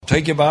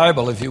take your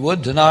Bible, if you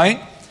would,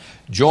 tonight.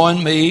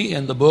 Join me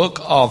in the book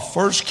of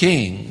 1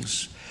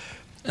 Kings.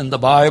 In the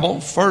Bible,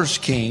 1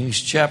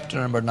 Kings, chapter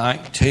number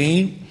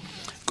 19.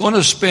 Going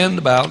to spend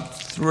about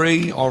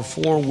 3 or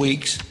 4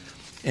 weeks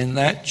in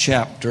that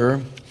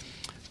chapter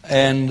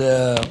and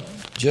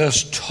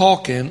just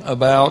talking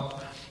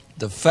about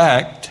the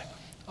fact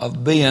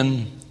of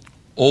being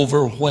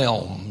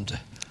overwhelmed.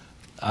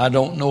 I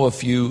don't know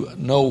if you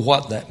know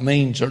what that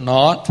means or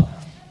not.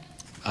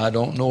 I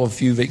don't know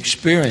if you've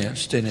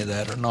experienced any of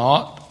that or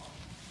not.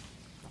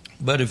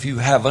 But if you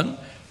haven't,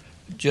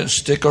 just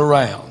stick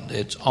around.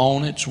 It's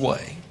on its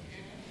way.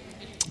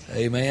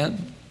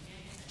 Amen.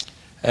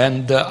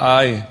 And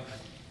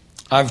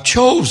I've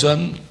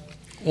chosen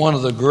one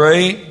of the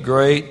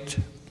great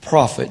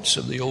prophets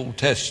of the Old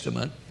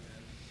Testament.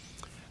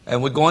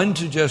 And we're going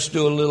to just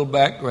do a little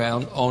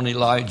background on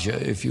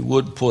Elijah, if you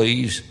would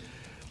please.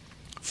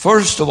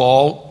 First of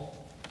all,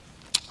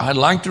 I'd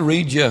like to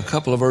read you a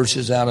couple of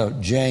verses out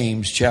of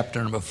James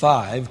chapter number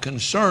 5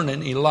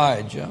 concerning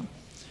Elijah.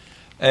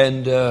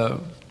 And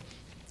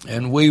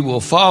we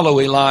will follow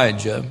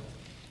Elijah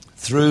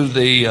through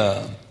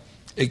the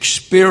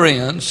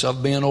experience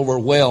of being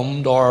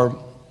overwhelmed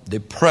or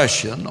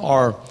depression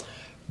or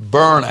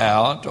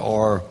burnout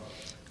or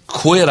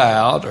quit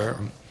out or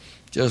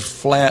just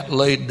flat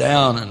laid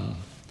down and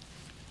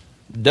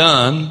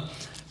done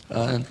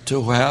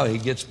to how he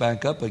gets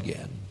back up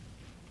again.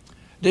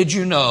 Did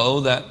you know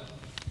that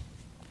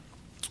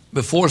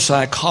before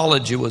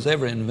psychology was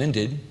ever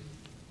invented,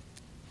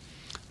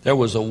 there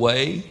was a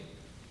way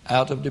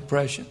out of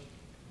depression?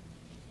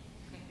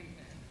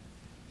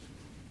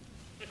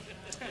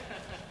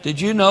 Did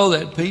you know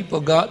that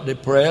people got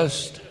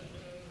depressed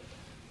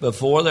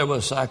before there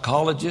was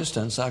psychologists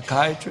and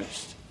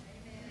psychiatrists?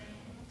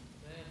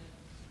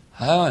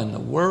 How in the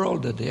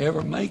world did they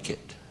ever make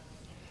it?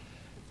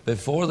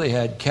 Before they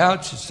had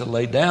couches to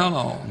lay down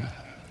on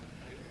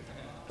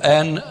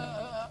and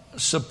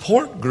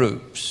support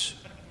groups.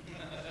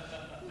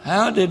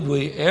 How did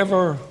we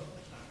ever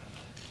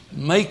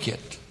make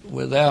it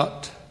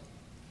without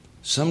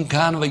some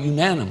kind of a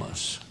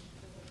unanimous?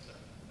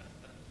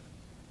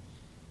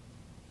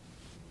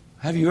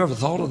 Have you ever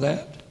thought of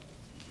that?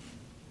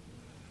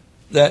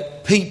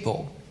 That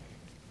people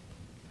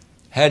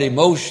had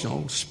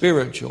emotional,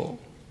 spiritual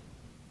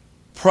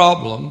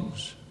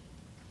problems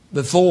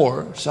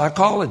before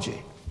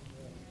psychology.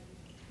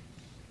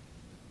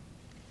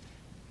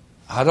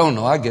 I don't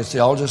know. I guess they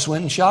all just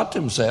went and shot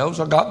themselves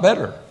or got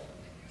better.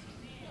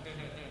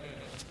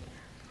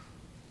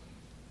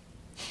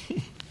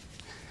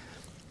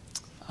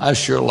 I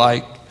sure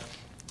like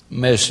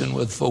messing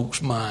with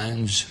folks'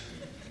 minds.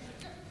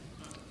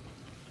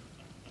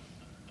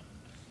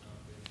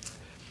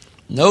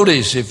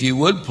 Notice, if you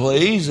would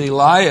please,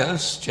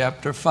 Elias,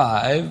 chapter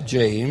 5,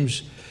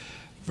 James,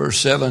 verse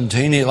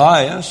 17.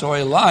 Elias, or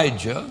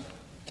Elijah,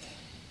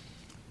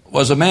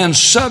 was a man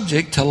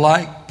subject to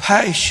like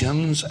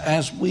passions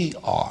as we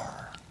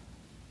are.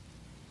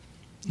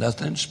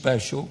 Nothing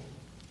special,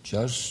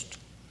 just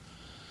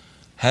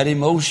had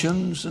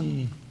emotions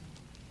and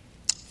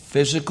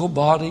physical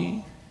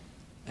body,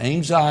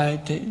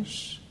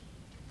 anxieties,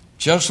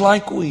 just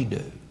like we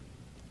do.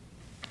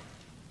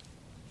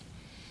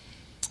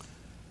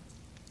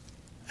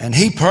 And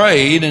he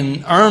prayed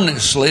and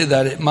earnestly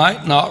that it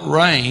might not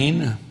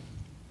rain,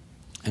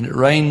 and it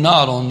rained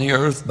not on the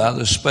earth by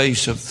the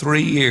space of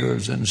 3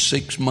 years and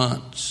 6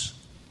 months.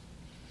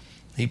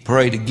 He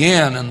prayed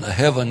again, and the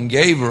heaven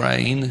gave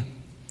rain,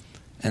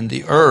 and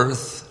the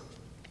earth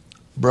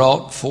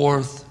brought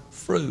forth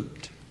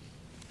fruit.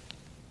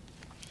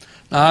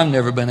 Now, I've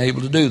never been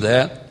able to do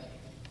that.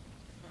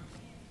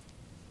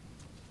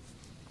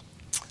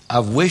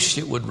 I've wished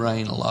it would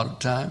rain a lot of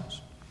times.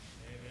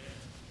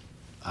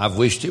 I've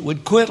wished it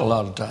would quit a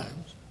lot of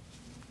times.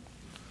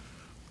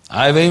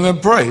 I've even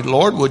prayed,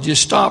 Lord, would you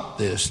stop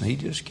this? And he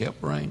just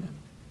kept raining.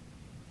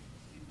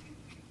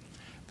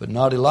 But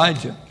not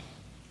Elijah.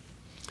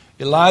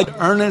 Elijah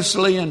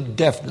earnestly and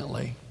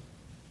definitely,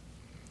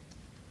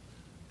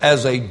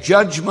 as a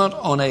judgment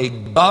on a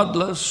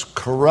godless,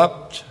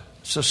 corrupt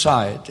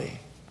society.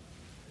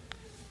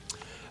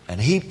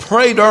 And he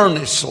prayed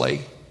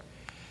earnestly,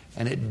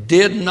 and it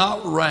did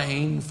not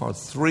rain for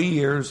 3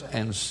 years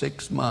and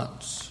 6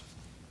 months.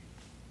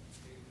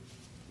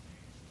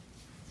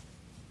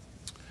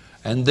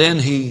 And then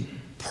he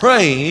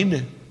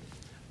prayed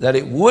that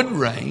it would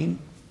rain,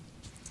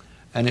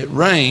 and it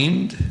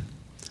rained,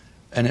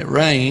 and it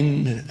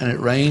rained, and it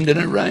rained, and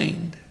it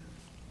rained.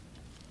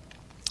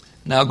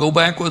 Now go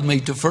back with me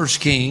to 1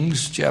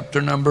 Kings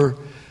chapter number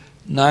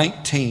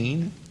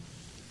 19.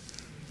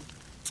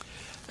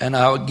 And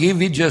I'll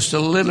give you just a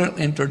little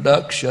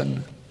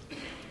introduction.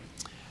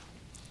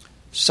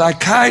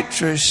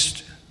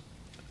 Psychiatrist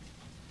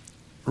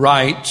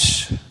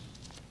writes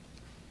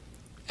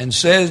and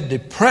says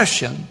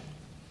depression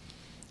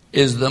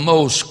is the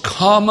most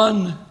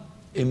common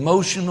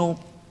emotional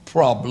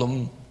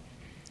problem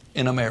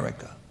in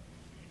America.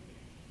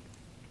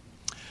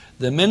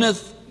 The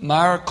Minute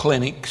Meyer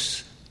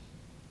clinics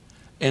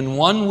in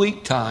 1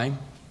 week time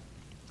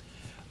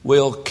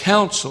will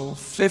counsel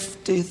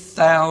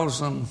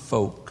 50,000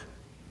 folk.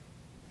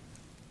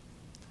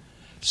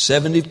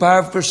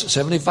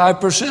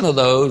 75% of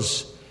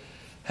those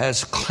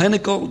has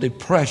clinical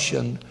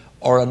depression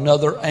or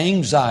another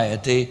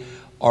anxiety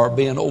or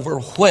being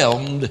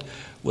overwhelmed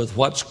with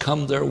what's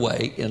come their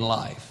way in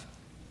life.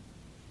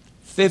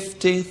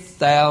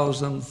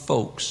 50,000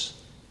 folks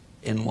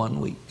in 1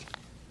 week.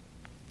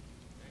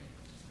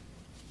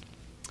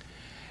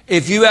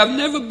 If you have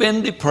never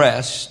been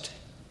depressed,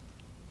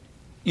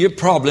 you're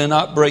probably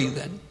not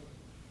breathing.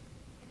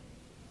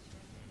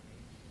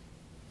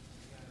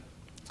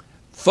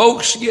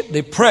 Folks get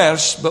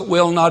depressed but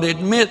will not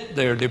admit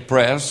they're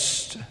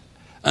depressed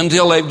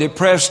until they've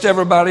depressed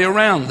everybody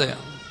around them.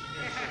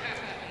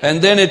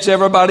 And then it's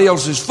everybody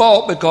else's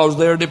fault because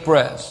they're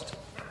depressed.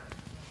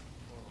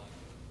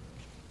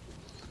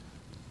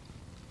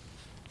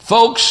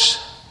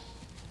 Folks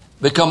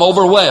become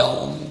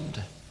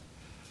overwhelmed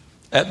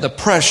at the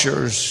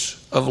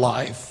pressures of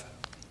life.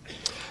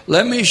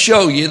 Let me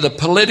show you the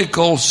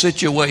political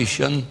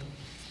situation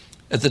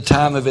at the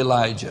time of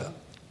Elijah.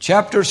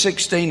 Chapter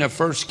 16 of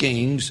 1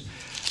 Kings,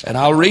 and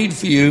I'll read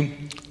for you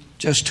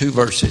just 2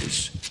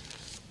 verses.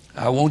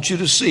 I want you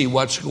to see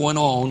what's going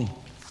on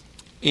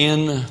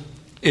in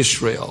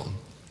Israel.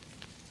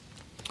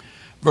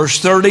 Verse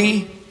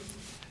 30,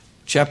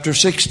 chapter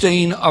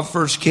 16 of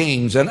 1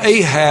 Kings. And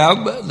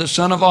Ahab, the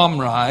son of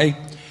Omri,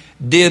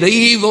 did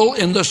evil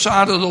in the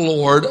sight of the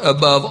Lord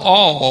above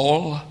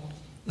all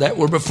that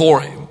were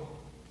before him.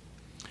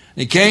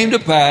 It came to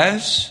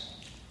pass,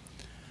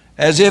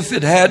 as if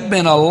it had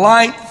been a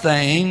light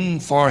thing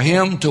for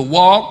him to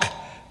walk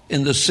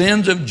in the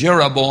sins of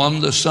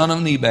Jeroboam, the son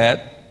of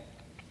Nebat,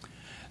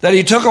 that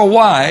he took a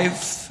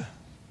wife,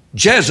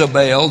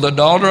 Jezebel, the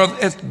daughter of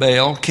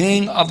Ethbaal,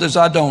 king of the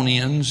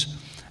Zidonians,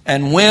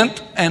 and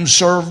went and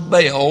served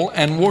Baal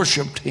and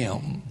worshipped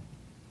him.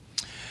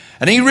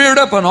 And he reared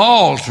up an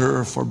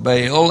altar for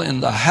Baal in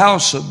the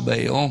house of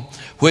Baal,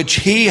 which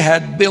he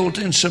had built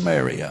in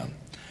Samaria.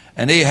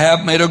 And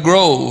Ahab made a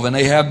grove, and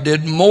Ahab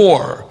did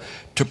more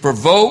to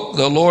provoke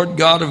the Lord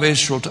God of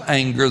Israel to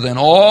anger than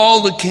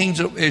all the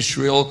kings of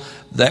Israel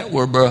that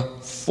were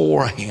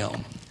before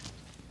him.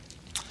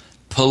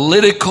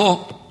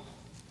 Political,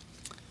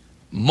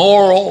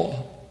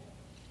 moral,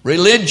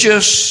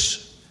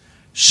 religious,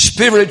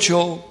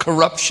 spiritual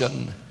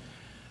corruption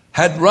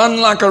had run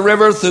like a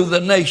river through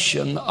the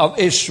nation of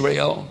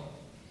Israel.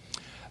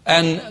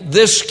 And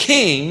this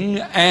king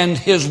and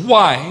his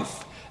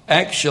wife,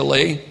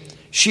 actually,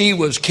 she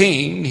was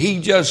king. He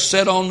just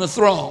sat on the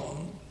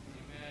throne.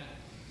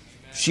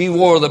 She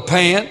wore the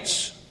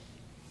pants,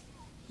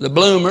 the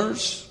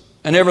bloomers,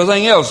 and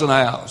everything else in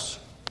the house.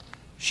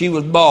 She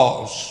was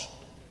boss.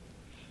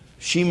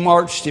 She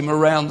marched him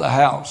around the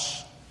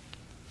house.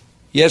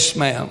 Yes,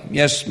 ma'am.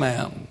 Yes,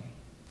 ma'am.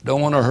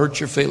 Don't want to hurt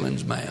your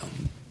feelings,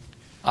 ma'am.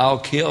 I'll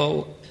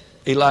kill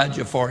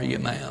Elijah for you,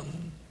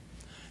 ma'am.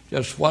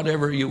 Just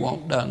whatever you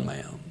want done,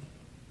 ma'am.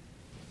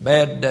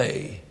 Bad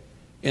day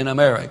in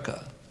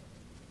America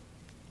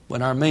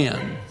when our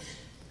men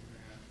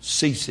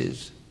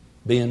ceases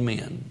being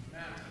men.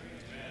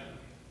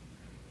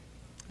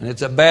 And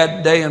it's a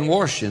bad day in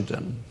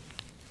Washington.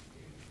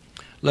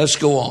 Let's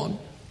go on.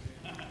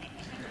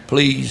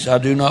 Please, I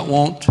do not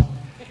want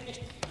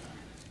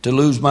to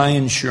lose my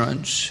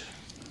insurance.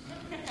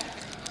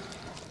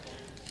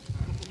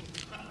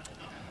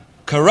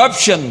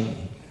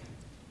 Corruption.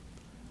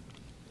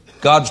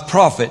 God's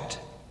prophet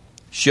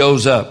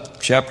shows up.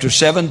 Chapter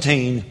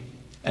 17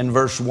 and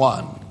verse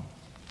 1.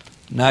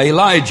 Now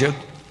Elijah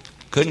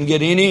couldn't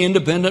get any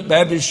independent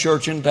Baptist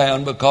church in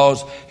town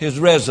because his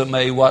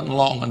resume wasn't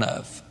long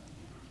enough.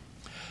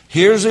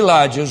 Here's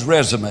Elijah's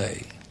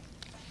resume.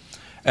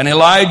 And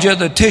Elijah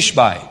the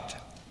Tishbite.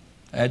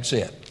 That's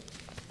it.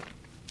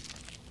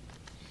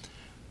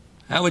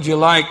 How would you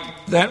like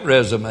that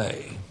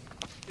resume?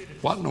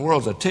 What in the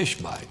world's a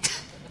Tishbite?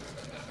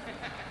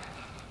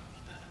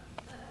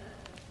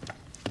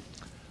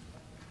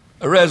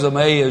 A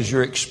resume is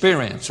your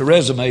experience. A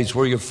resume is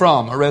where you're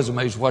from. A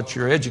resume is what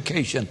your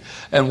education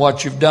and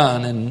what you've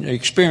done and the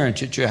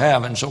experience that you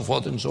have and so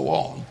forth and so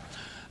on.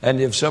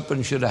 And if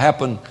something should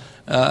happen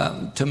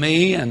to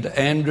me and to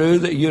Andrew,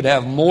 that you'd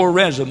have more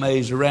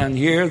resumes around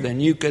here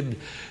than you could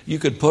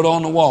put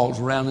on the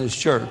walls around this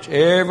church.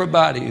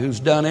 Everybody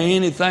who's done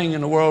anything in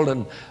the world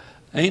and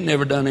ain't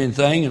never done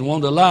anything and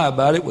wanted to lie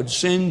about it would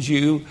send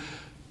you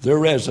their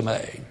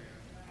resume.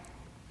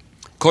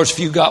 Of course, if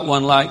you got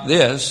one like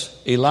this,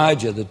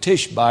 Elijah the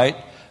Tishbite,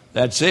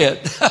 that's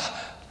it.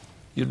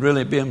 You'd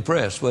really be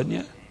impressed, wouldn't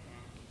you?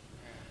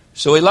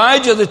 So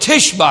Elijah the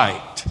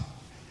Tishbite,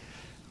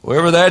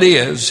 wherever that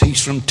is,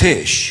 he's from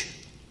Tish,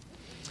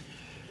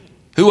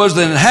 who was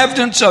the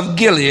inhabitants of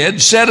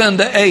Gilead, said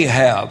unto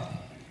Ahab,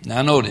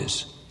 now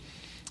notice,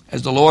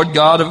 as the Lord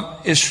God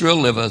of Israel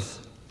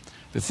liveth,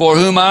 before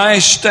whom I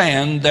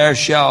stand, there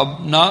shall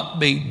not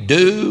be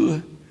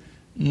dew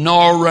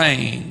nor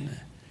rain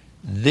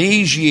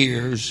these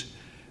years,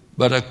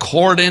 but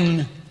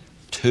according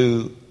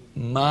to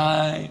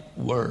my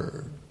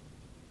word.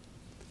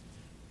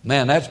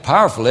 Man, that's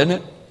powerful, isn't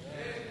it?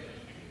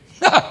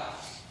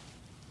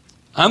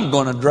 I'm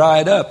going to dry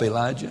it up,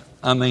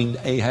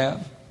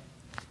 Ahab.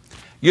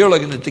 You're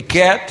looking at the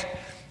cat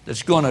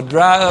that's going to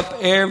dry up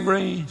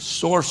every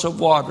source of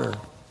water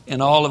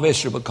in all of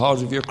Israel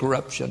because of your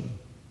corruption.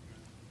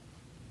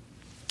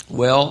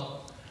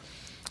 Well,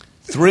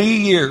 3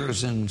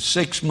 years and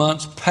 6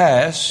 months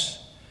pass,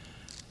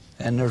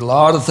 and there's a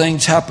lot of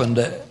things happen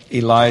to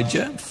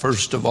Elijah.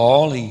 First of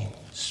all, he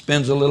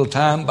spends a little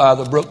time by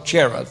the brook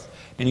Cherith.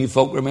 And you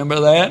folk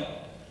remember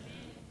that?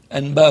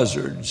 And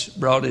buzzards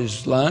brought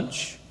his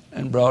lunch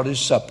and brought his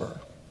supper.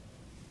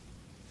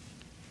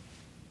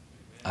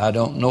 I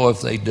don't know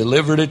if they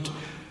delivered it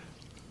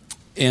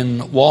in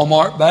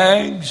Walmart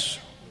bags,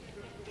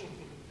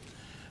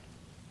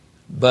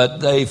 but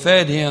they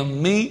fed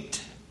him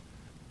meat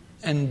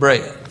and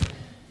bread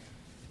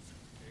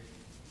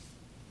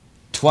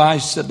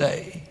twice a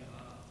day.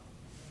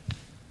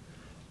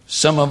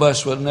 Some of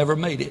us would have never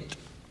made it.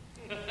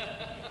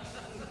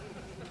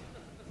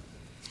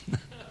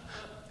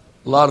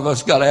 A lot of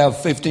us got to have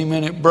a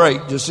 15-minute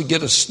break just to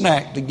get a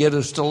snack to get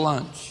us to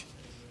lunch.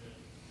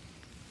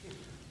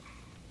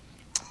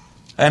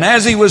 And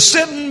as he was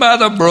sitting by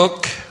the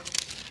brook,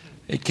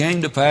 it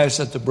came to pass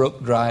that the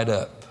brook dried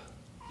up.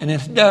 And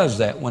it does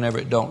that whenever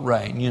it don't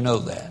rain. You know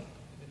that.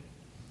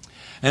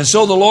 And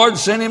so the Lord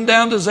sent him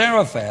down to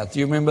Zarephath.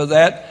 You remember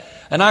that?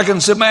 And I can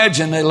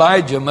imagine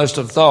Elijah must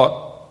have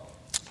thought,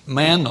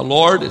 man, the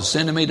Lord is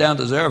sending me down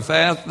to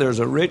Zarephath. There's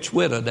a rich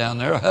widow down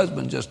there. Her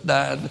husband just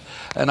died.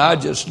 And I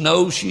just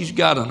know she's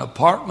got an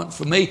apartment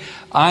for me.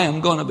 I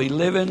am going to be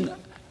living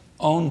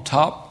on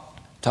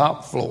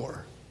top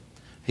floor.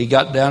 He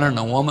got down there and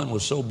the woman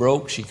was so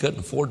broke she couldn't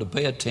afford to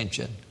pay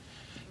attention.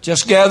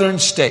 Just gathering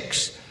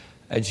sticks.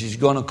 And she's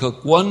going to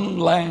cook one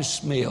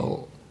last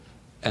meal.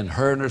 And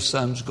her and her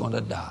son's going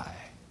to die.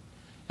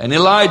 And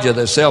Elijah,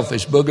 the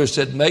selfish booger,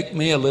 said, make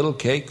me a little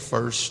cake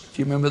first.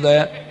 Do you remember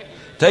that?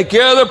 Take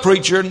care of the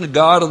preacher, and the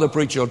God of the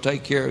preacher will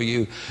take care of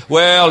you.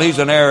 Well, he's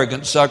an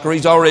arrogant sucker.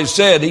 He's already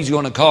said he's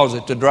going to cause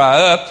it to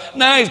dry up.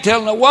 Now he's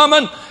telling the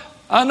woman,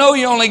 I know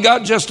you only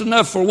got just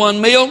enough for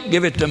one meal.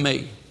 Give it to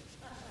me.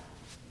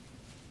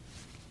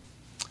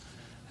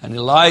 And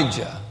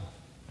Elijah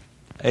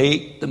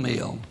ate the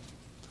meal.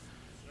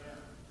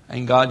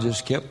 And God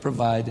just kept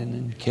providing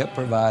and kept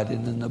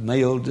providing. And the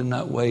meal did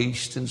not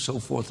waste and so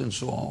forth and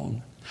so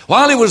on.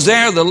 While he was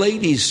there, the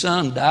lady's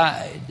son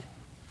died.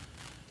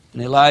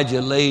 And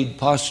Elijah laid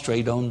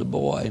prostrate on the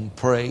boy and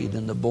prayed,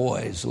 and the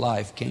boy's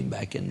life came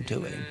back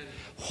into him.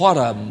 What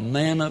a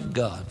man of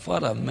God.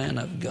 What a man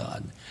of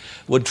God.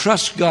 Would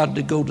trust God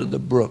to go to the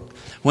brook.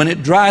 When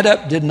it dried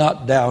up, did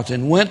not doubt,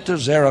 and went to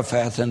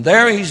Zarephath. And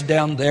there he's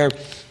down there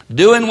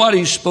doing what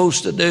he's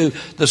supposed to do.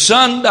 The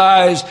son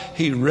dies.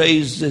 He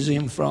raises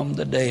him from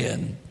the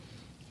dead.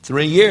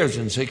 3 years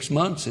and 6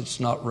 months it's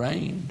not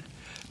rained.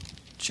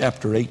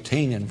 Chapter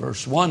 18 and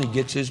verse 1, he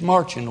gets his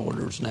marching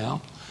orders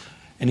now.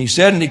 And he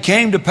said, and it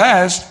came to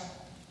pass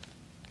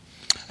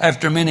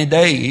after many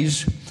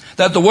days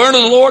that the word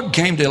of the Lord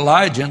came to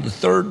Elijah in the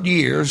 3rd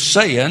year,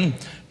 saying,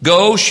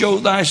 go show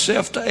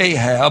thyself to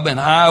Ahab, and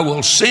I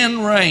will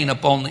send rain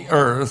upon the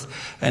earth.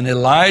 And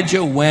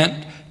Elijah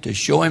went to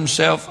show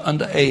himself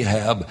unto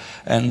Ahab,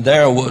 and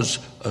there was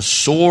a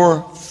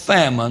sore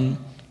famine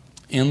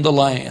in the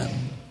land.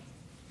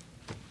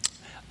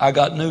 I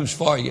got news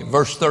for you.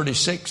 Verse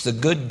 36, the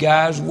good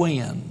guys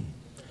win.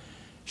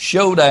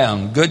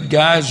 Showdown, good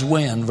guys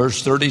win.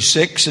 Verse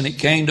 36, and it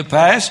came to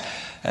pass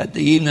at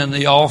the evening of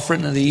the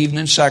offering and the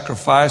evening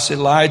sacrifice,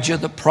 Elijah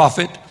the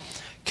prophet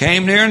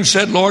came near and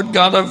said, Lord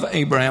God of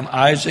Abraham,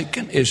 Isaac,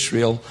 and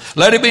Israel,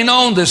 let it be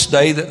known this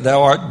day that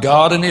thou art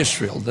God in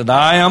Israel, that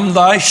I am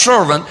thy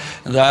servant,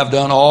 and that I have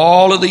done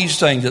all of these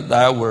things at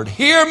thy word.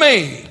 Hear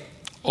me,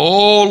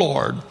 O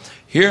Lord,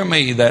 hear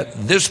me,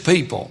 that this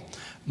people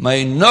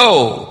may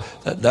know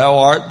that thou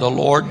art the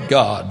Lord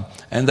God,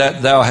 and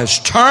that thou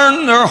hast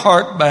turned their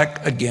heart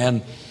back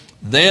again.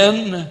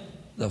 Then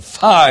the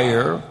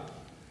fire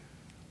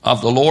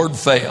of the Lord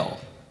fell,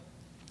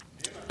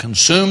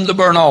 consumed the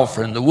burnt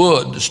offering, the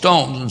wood, the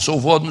stones, and so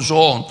forth and so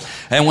on.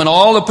 And when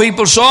all the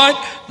people saw it,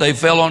 they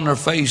fell on their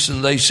face,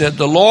 and they said,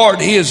 the Lord,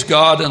 he is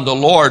God, and the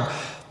Lord,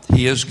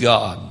 he is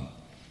God.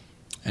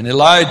 And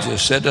Elijah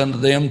said unto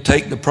them,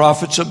 take the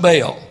prophets of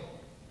Baal,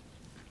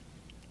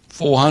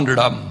 400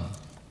 of them,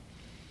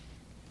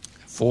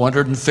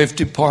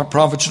 450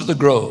 prophets of the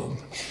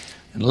grove,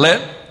 and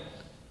let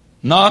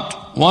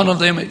not one of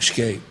them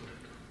escape.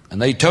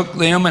 And they took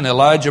them, and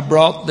Elijah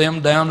brought them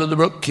down to the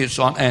brook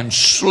Kishon and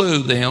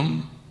slew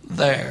them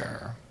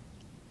there.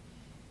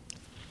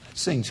 That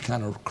seems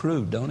kind of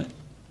crude, don't it?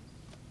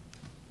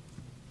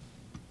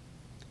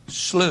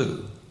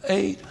 Slew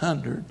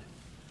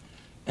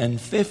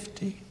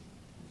 850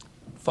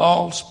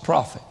 false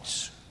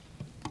prophets.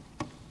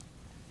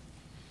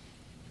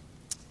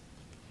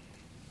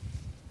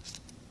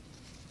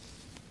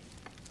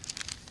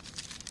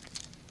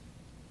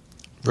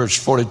 Verse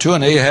 42,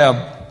 and Ahab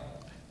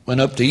went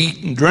up to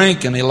eat and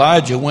drink, and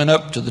Elijah went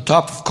up to the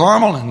top of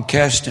Carmel and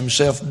cast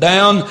himself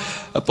down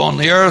upon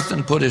the earth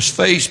and put his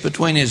face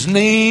between his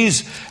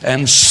knees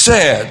and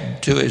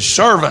said to his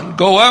servant,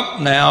 "Go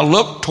up now,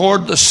 look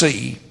toward the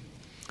sea."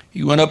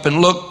 He went up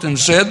and looked and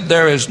said,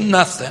 "There is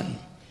nothing."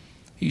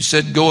 He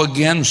said, "Go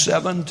again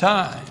 7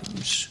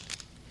 times.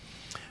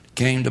 It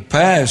came to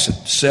pass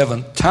at the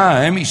 7th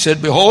time, he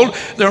said, "Behold,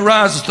 there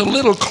riseth a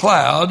little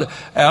cloud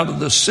out of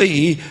the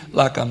sea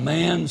like a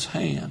man's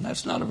hand."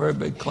 That's not a very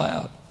big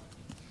cloud.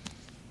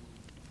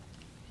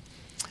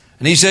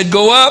 And he said,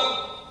 "Go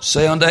up,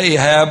 say unto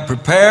Ahab,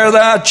 prepare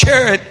thy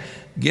chariot,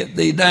 get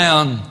thee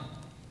down.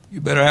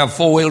 You better have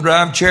 4-wheel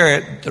drive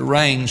chariot, the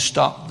rain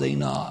stop thee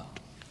not."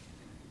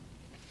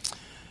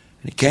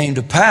 And it came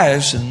to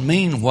pass, and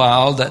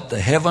meanwhile, that the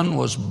heaven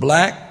was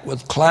black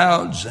with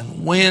clouds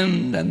and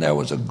wind, and there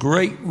was a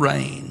great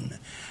rain.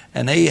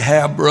 And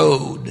Ahab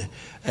rode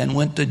and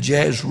went to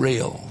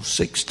Jezreel,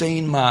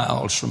 16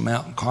 miles from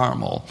Mount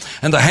Carmel.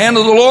 And the hand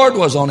of the Lord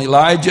was on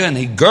Elijah, and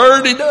he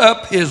girded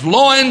up his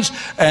loins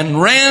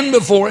and ran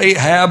before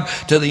Ahab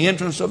to the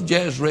entrance of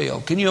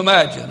Jezreel. Can you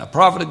imagine a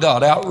prophet of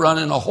God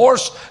outrunning a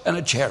horse and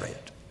a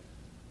chariot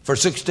for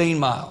 16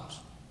 miles?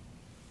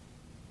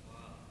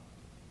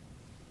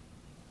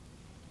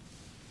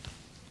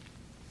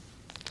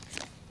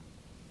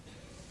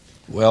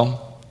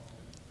 Well,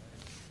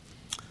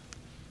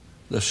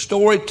 the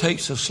story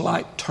takes a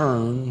slight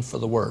turn for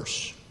the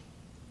worse.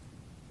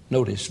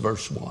 Notice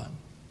verse 1.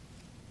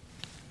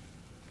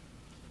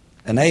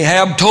 And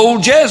Ahab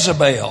told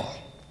Jezebel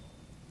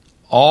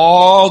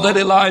all that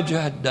Elijah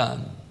had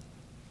done.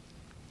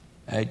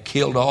 Had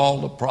killed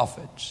all the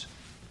prophets,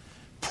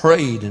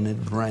 prayed and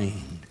it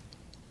rained.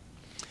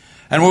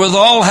 And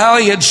withal how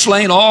he had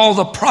slain all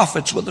the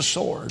prophets with the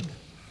sword.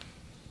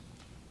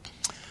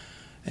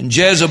 And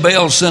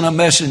Jezebel sent a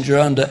messenger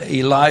unto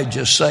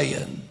Elijah,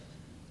 saying,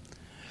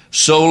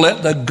 "So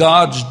let the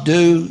gods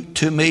do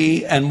to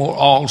me and more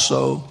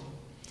also,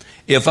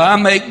 if I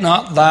make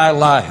not thy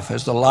life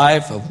as the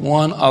life of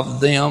one of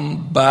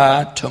them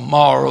by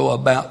tomorrow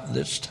about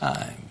this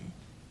time."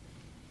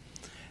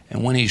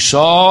 And when he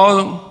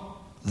saw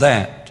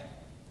that,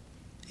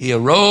 he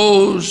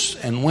arose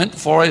and went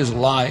for his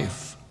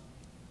life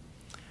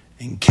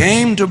and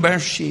came to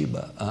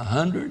Beersheba,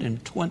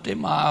 120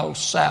 miles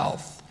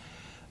south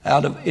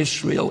out of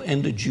Israel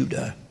into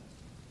Judah,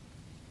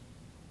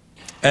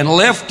 and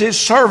left his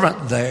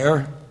servant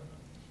there,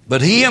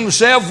 but he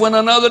himself went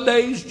another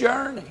day's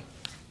journey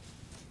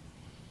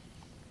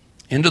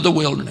into the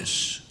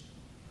wilderness,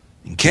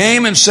 and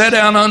came and sat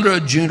down under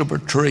a juniper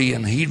tree,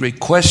 and he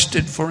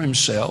requested for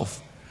himself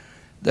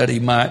that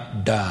he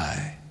might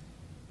die,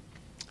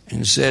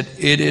 and said,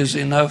 "It is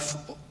enough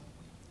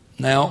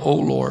now, O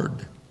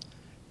Lord,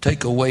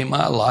 take away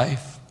my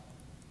life,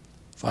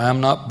 for I am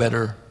not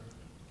better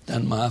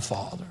than my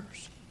fathers."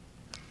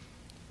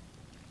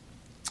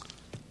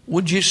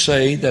 Would you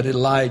say that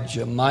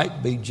Elijah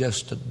might be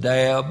just a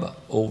dab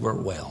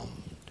overwhelmed?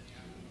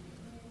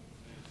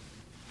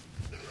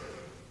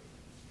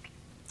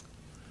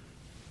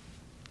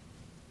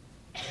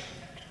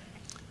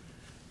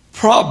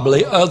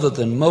 Probably, other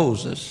than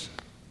Moses,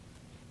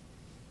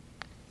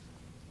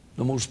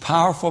 the most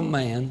powerful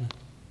man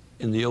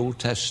in the Old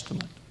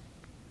Testament.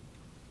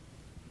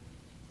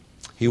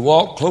 He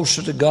walked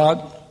closer to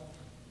God,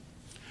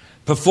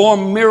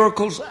 performed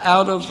miracles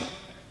out of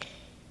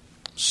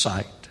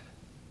sight,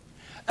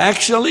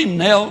 actually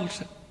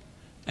knelt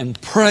and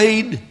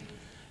prayed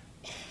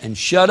and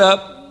shut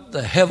up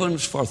the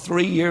heavens for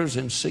 3 years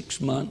and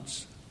 6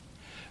 months,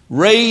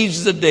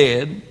 raised the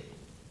dead,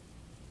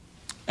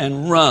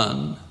 and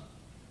run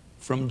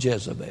from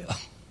Jezebel.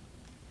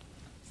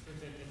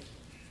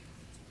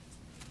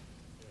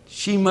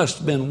 She must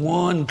have been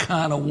one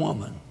kind of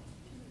woman.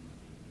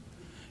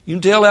 You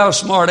can tell how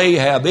smart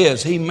Ahab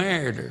is. He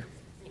married her.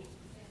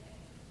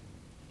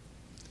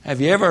 Have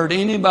you ever heard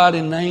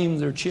anybody name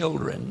their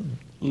children,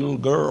 little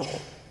girl,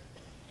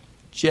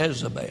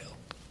 Jezebel?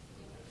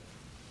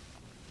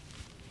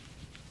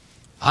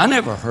 I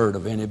never heard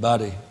of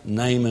anybody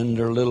naming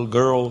their little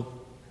girl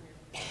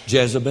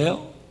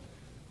Jezebel.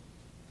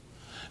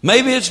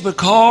 Maybe it's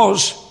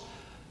because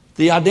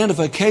the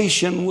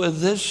identification with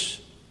this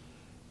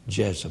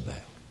Jezebel.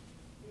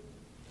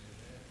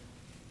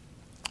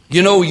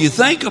 You know, you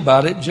think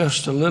about it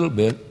just a little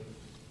bit.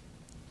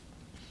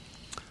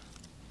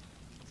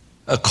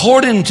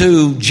 According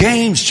to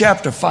James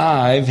chapter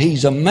 5,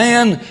 he's a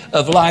man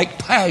of like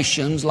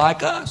passions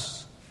like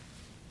us.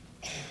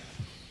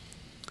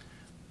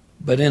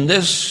 But in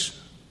this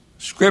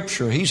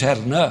scripture, he's had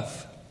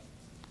enough.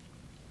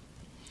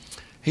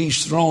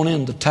 He's thrown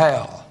in the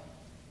towel.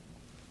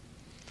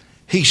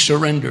 He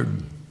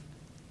surrendered.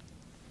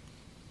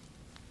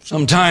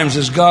 Sometimes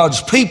as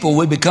God's people,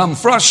 we become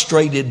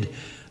frustrated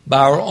by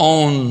our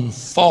own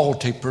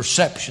faulty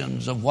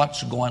perceptions of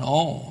what's going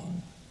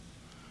on,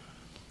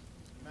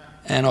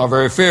 and are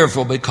very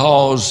fearful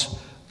because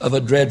of a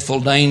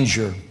dreadful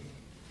danger.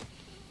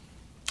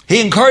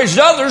 He encouraged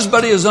others,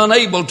 but he is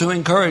unable to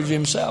encourage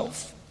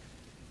himself.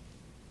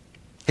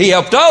 He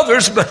helped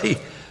others, but he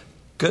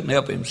couldn't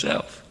help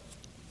himself.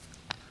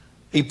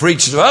 He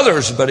preached to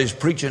others, but his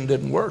preaching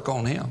didn't work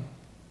on him.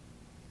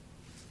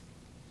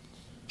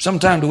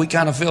 Sometimes do we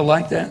kind of feel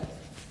like that?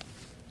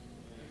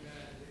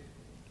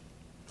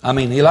 I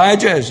mean,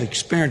 Elijah has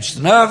experienced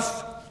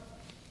enough.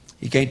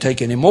 He can't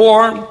take any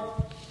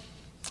more.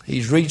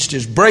 He's reached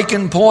his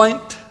breaking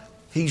point.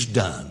 He's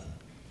done.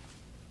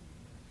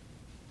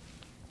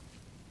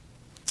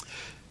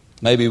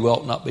 Maybe we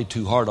ought not be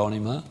too hard on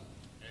him, huh?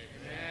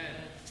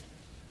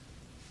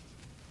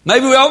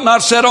 Maybe we ought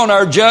not sit on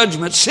our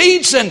judgment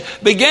seats and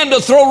begin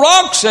to throw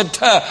rocks at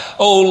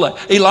old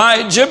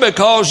Elijah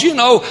because,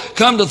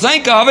 come to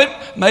think of it,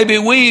 maybe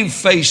we've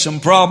faced some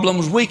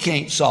problems we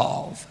can't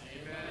solve.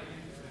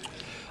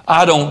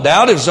 I don't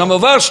doubt if some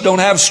of us don't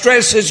have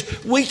stresses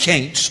we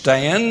can't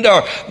stand,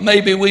 or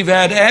maybe we've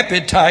had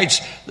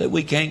appetites that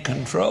we can't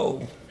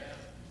control.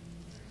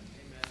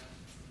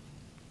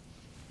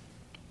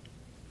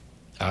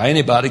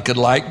 Anybody could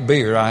like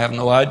beer, I have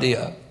no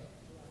idea.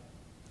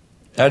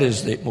 That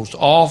is the most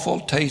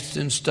awful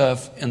tasting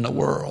stuff in the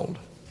world,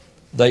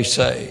 they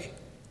say.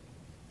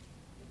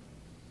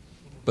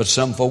 But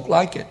some folk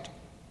like it.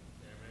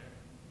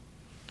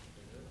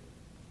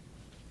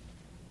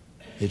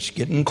 It's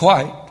getting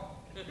quiet.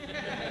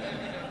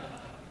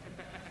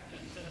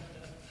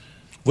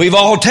 We've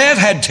all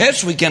had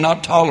tests we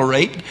cannot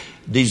tolerate,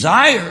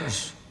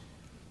 desires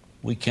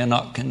we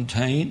cannot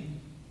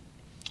contain,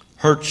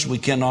 hurts we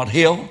cannot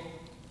heal,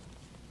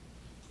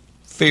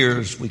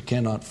 fears we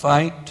cannot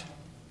fight,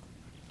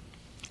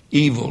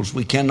 evils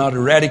we cannot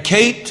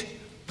eradicate,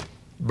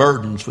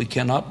 burdens we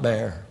cannot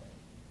bear.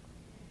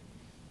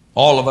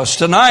 All of us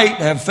tonight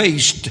have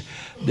faced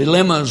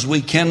dilemmas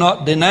we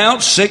cannot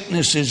denounce,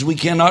 sicknesses we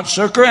cannot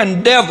succor,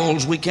 and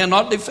devils we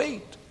cannot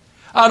defeat.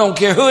 I don't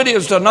care who it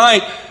is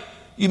tonight.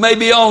 You may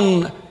be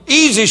on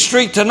easy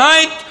street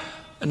tonight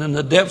and in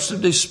the depths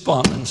of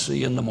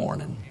despondency in the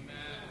morning.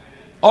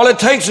 All it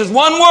takes is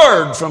one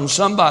word from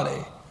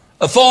somebody.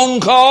 A phone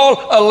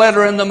call, a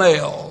letter in the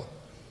mail,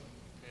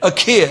 a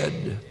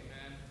kid,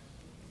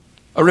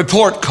 a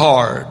report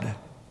card,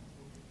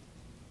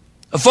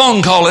 a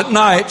phone call at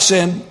night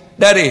saying,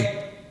 "Daddy,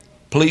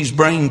 please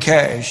bring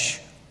cash."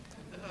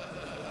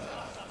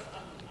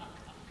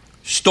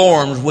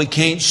 Storms we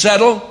can't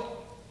settle,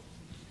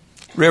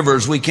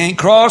 rivers we can't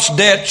cross,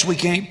 debts we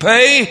can't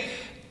pay,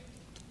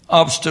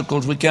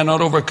 obstacles we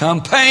cannot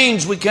overcome,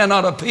 pains we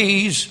cannot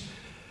appease,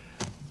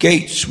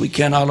 gates we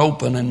cannot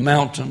open, and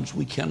mountains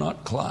we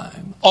cannot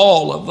climb.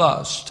 All of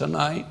us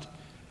tonight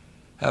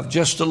have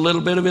just a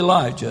little bit of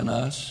Elijah in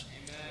us.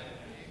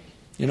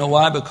 You know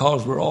why?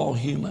 Because we're all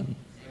human.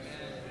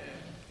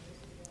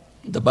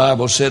 The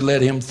Bible said,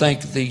 "Let him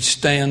think thee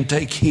stand,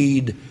 take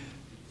heed,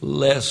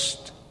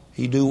 lest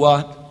he do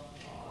what?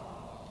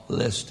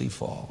 Lest he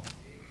fall."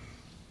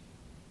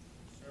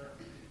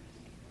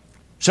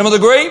 Some of the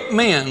great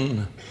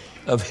men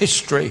of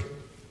history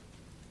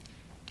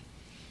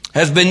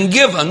has been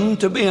given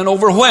to being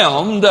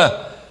overwhelmed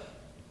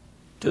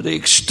to the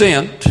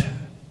extent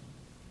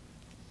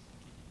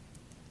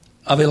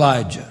of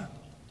Elijah.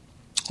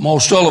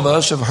 Most all of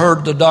us have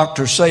heard the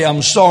doctor say,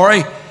 "I'm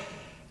sorry,"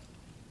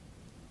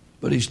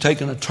 but he's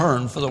taken a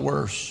turn for the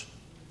worse.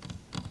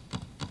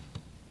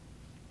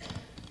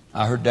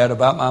 I heard that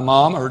about my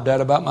mom. I heard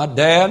that about my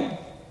dad.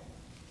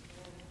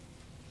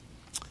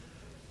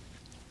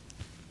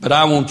 But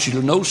I want you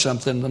to know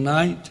something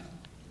tonight.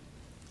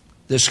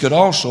 This could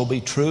also be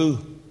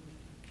true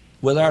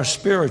with our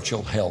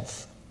spiritual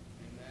health.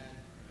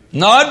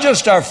 Not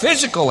just our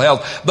physical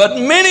health, but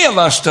many of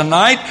us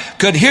tonight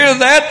could hear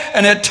that,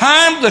 and at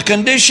times the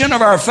condition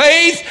of our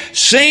faith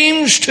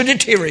seems to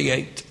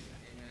deteriorate.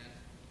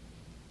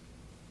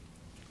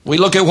 We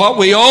look at what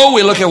we owe,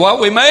 we look at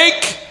what we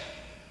make,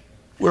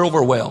 we're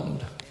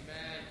overwhelmed.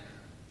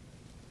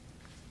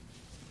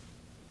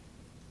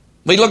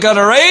 We look at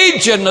our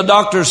age and the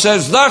doctor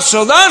says thus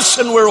or thus,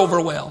 and we're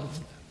overwhelmed.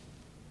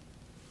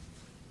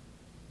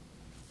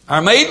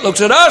 Our mate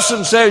looks at us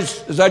and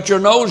says, "Is that your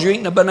nose? You're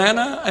eating a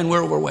banana?" And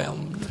we're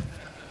overwhelmed.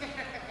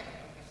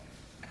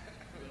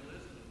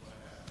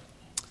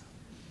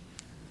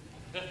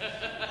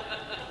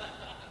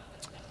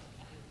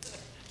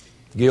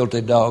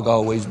 Guilty dog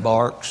always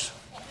barks.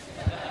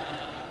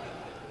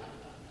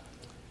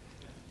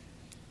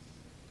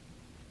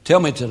 Tell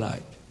me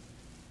tonight,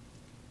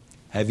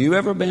 have you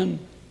ever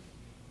been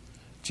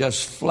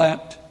just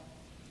flat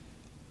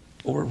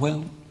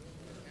overwhelmed?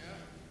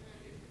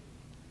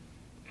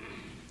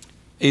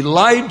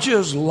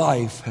 Elijah's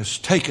life has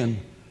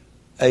taken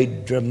a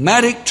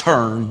dramatic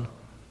turn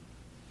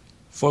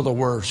for the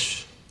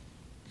worse.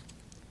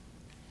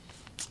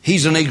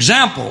 He's an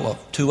example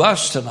to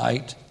us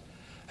tonight,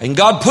 and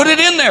God put it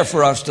in there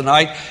for us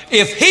tonight.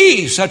 If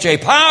he, such a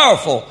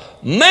powerful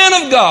man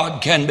of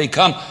God, can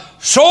become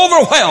so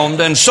overwhelmed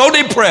and so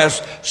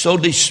depressed, so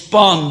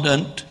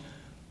despondent,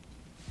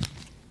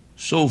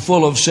 so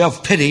full of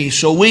self-pity,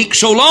 so weak,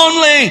 so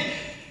lonely,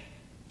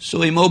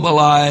 so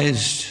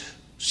immobilized,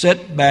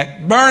 set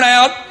back, burn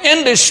out,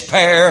 in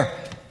despair.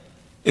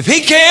 If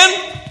he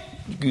can,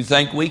 You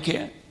think we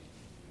can?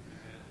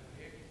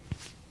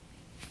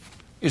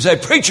 You say,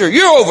 preacher,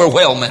 you're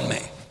overwhelming me.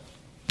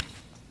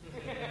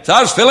 So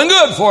I was feeling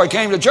good before I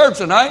came to church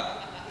tonight.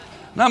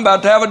 And I'm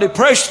about to have a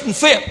depression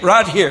fit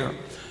right here.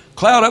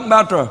 Cloud up,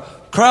 about to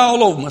cry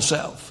all over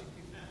myself.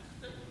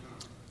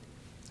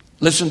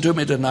 Listen to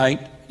me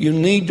tonight. You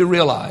need to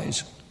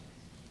realize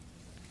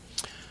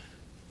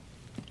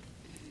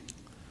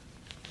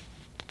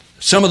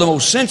some of the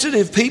most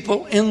sensitive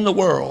people in the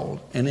world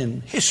and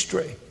in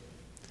history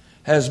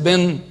has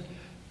been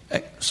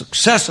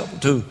susceptible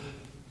to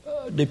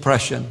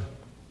depression.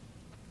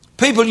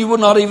 People you would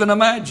not even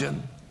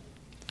imagine.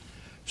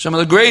 Some of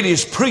the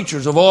greatest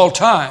preachers of all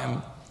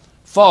time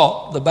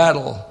fought the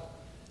battle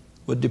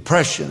with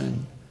depression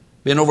and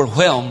being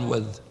overwhelmed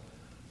with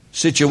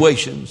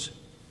situations.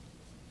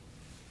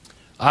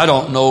 I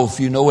don't know if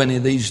you know any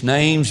of these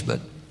names,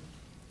 but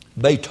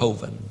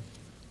Beethoven,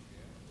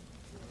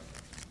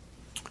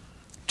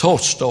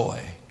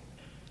 Tolstoy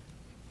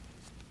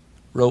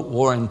wrote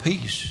War and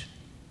Peace.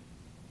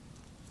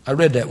 I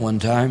read that one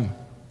time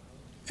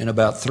in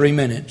about 3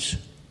 minutes.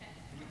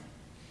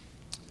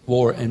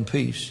 War and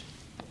Peace.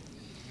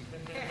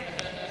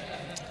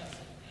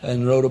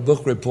 And wrote a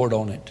book report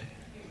on it.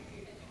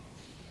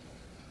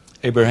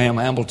 Abraham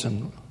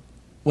Hamilton.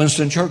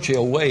 Winston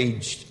Churchill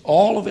waged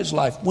all of his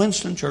life.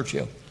 Winston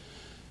Churchill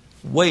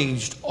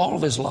waged all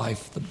of his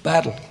life the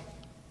battle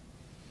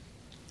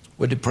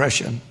with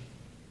depression.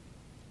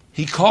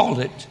 He called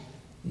it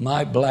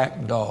my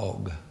black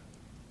dog.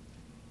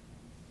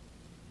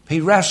 He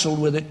wrestled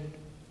with it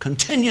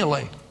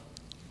continually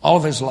all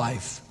of his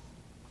life.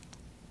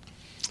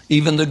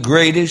 Even the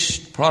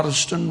greatest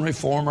Protestant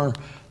reformer,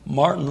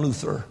 Martin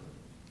Luther,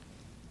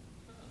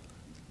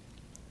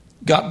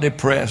 got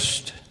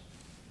depressed.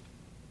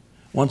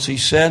 Once he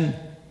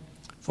said,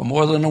 for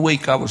more than a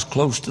week I was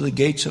close to the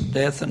gates of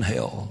death and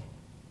hell.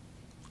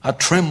 I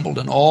trembled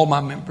in all my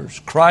members.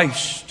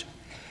 Christ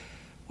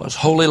was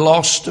wholly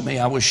lost to me.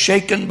 I was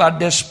shaken by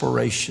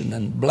desperation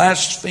and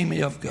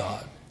blasphemy of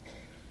God.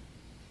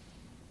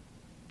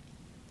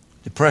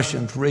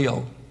 Depression's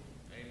real.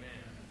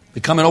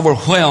 Becoming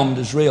overwhelmed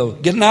is real.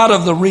 Getting out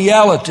of the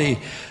reality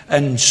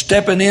and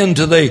stepping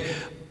into the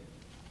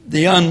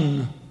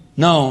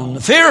unknown,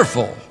 the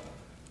fearful.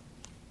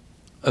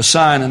 A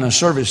sign in a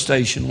service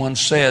station once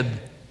said,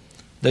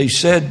 they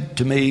said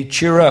to me,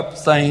 cheer up,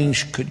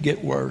 things could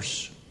get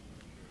worse.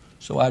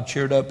 So I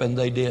cheered up and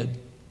they did.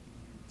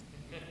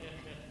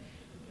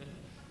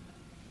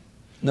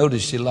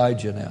 Notice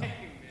Elijah now.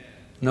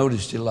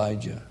 Notice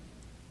Elijah.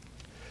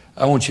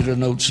 I want you to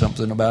note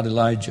something about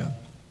Elijah.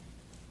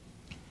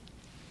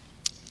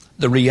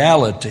 The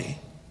reality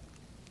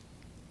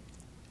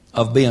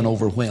of being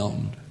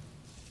overwhelmed.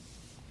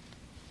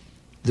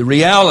 The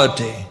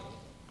reality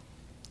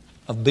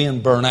of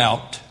being burnt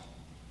out.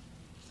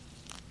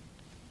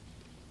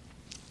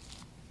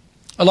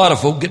 A lot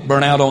of folk get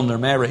burnt out on their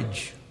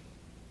marriage.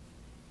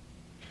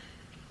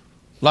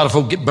 A lot of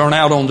folk get burnt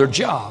out on their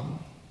job.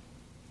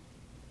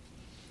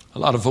 A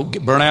lot of folk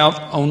get burnt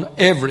out on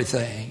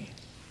everything.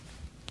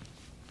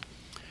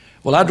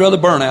 Well, I'd rather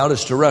burn out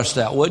as to rust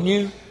out, wouldn't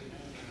you?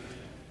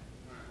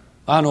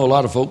 I know a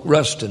lot of folk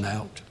rusting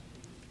out.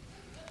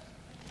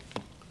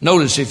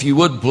 Notice, if you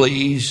would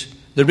please,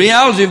 the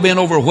reality of being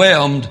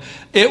overwhelmed,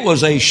 it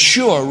was a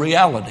sure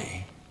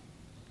reality.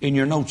 In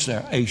your notes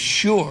there, a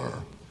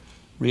sure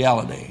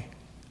reality.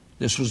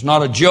 This was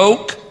not a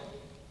joke.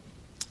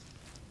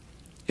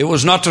 It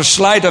was not a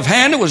sleight of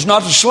hand. It was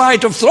not a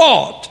sleight of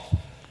thought.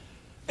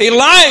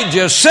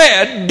 Elijah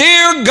said,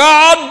 dear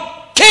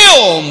God,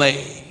 kill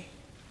me.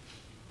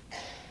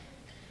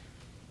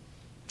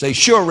 It's a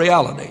sure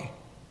reality.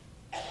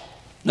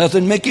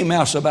 Nothing Mickey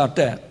Mouse about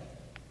that.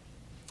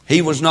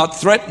 He was not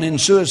threatening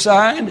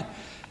suicide.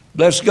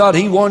 Bless God,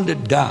 he wanted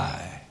to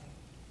die.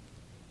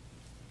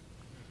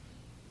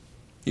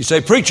 You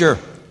say, preacher,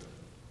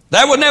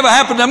 that would never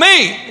happen to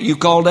me. You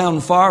called down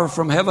fire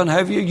from heaven,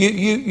 have you?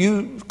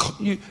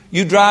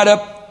 You dried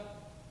up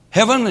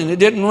heaven and it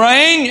didn't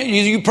rain.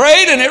 You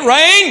prayed and it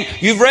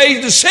rained. You've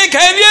raised the sick,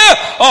 have you?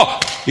 Oh,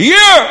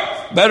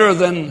 you're better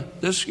than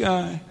this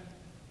guy.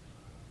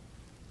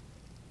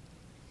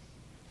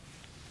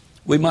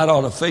 We might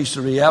ought to face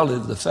the reality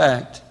of the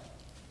fact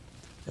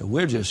that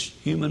we're just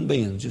human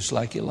beings, just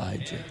like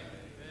Elijah.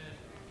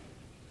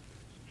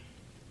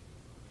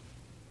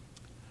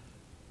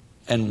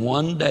 And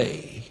one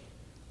day,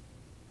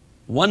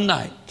 one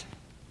night,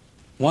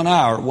 1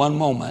 hour, 1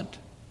 moment,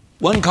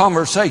 one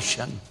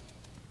conversation,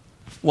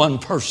 one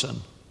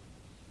person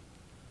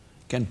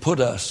can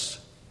put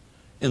us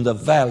in the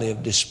valley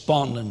of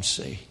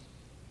despondency.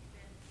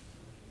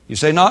 You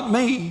say, not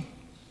me.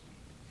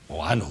 Oh,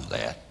 I know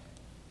that.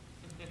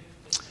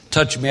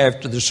 Touch me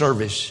after the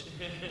service.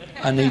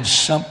 I need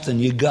something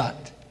you got.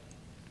 A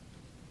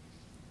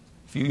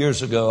few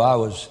years ago, I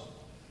was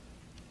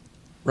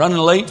running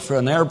late for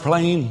an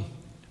airplane,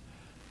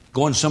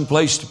 going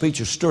someplace to preach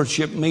a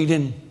stewardship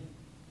meeting,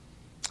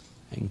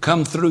 and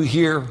come through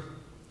here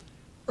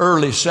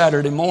early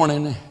Saturday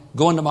morning,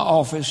 going to my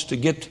office to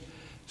get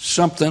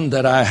something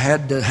that I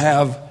had to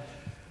have,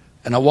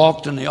 and I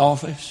walked in the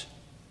office,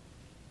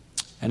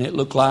 and it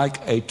looked like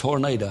a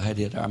tornado had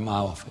hit my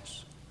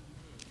office.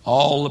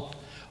 All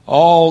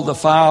the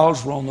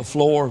files were on the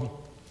floor.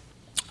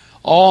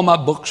 All my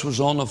books was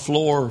on the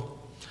floor.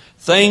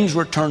 Things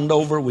were turned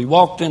over. We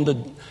walked into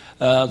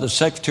the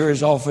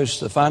secretary's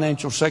office, the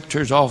financial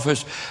secretary's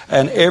office,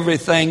 and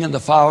everything in the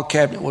file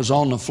cabinet was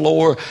on the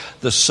floor.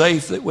 The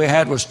safe that we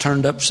had was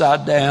turned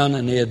upside down,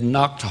 and he had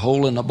knocked a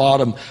hole in the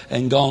bottom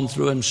and gone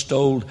through and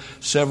stole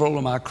several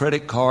of my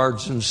credit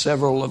cards and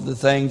several of the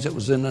things that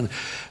was in them.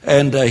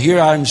 And here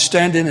I'm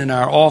standing in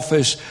our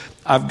office.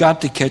 I've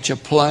got to catch a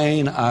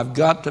plane. I've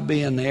got to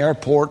be in the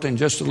airport in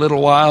just a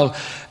little while,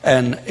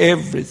 and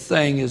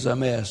everything is a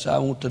mess. I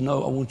want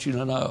you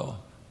to know,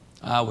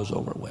 I was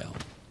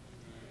overwhelmed.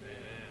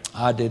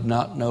 I did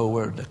not know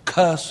where to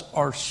cuss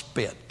or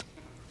spit.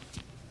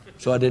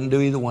 So I didn't do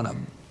either one of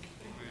them.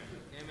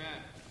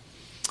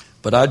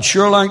 But I'd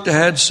sure like to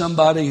have had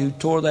somebody who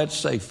tore that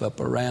safe up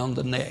around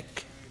the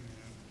neck.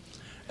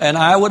 And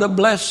I would have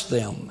blessed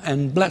them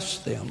and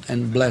blessed them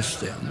and blessed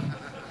them.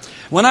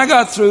 When I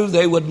got through,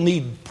 they would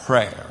need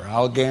prayer.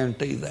 I'll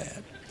guarantee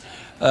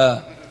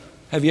that.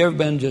 Have you ever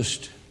been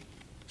just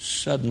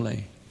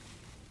suddenly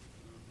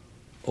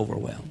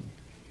overwhelmed?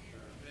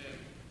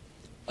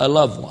 A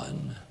loved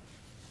one.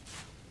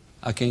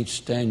 I can't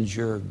stand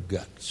your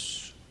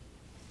guts.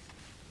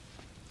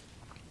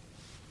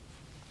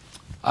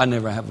 I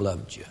never have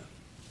loved you.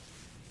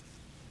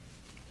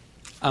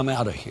 I'm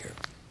out of here.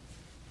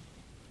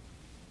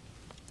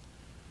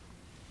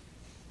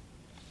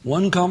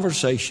 One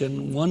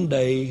conversation, one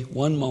day,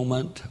 one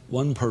moment,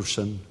 one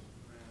person,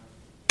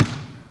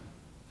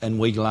 and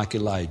we, like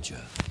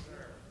Elijah,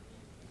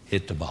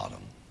 hit the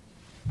bottom.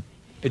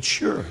 It's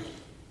sure.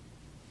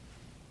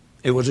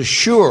 It was a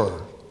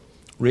sure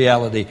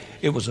reality.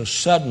 It was a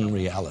sudden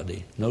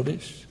reality.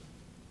 Notice?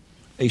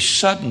 A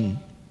sudden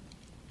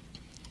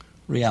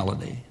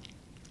reality.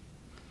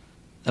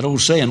 That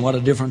old saying, what a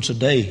difference a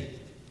day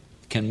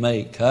can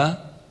make, huh?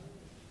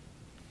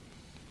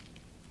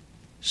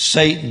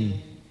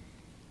 Satan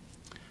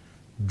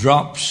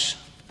drops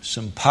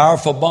some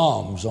powerful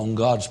bombs on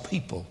God's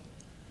people.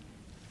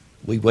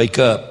 We wake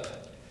up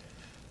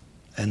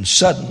and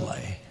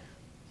suddenly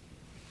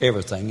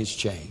everything is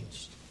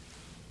changed.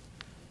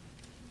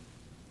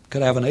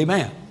 Could I have an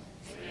amen?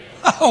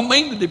 I don't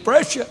mean to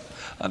depress you.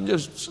 I'm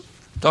just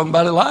talking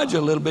about Elijah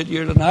a little bit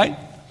here tonight.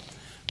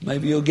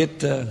 Maybe you'll get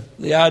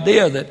the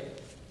idea that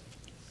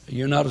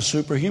you're not a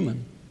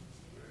superhuman.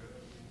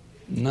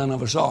 None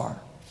of us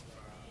are.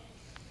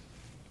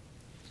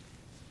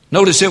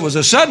 Notice it was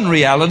a sudden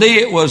reality.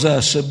 It was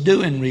a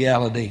subduing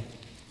reality.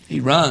 He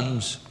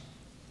runs.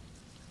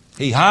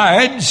 He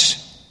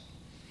hides.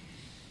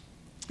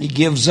 He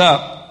gives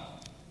up.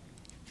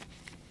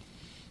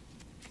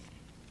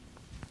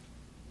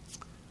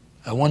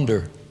 I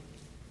wonder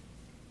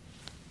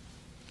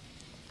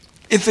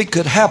if it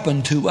could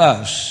happen to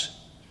us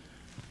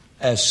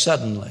as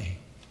suddenly,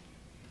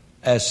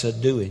 as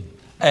subduing,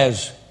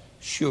 as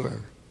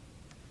sure.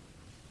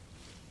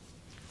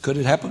 Could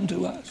it happen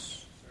to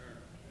us?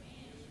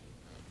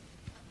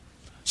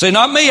 Say,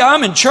 not me,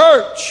 I'm in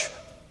church.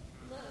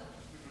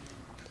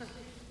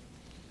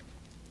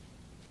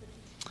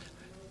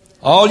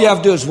 All you have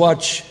to do is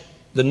watch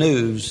the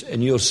news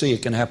and you'll see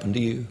it can happen to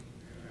you.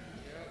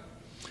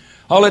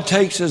 All it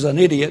takes is an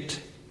idiot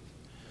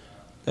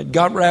that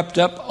got wrapped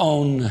up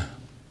on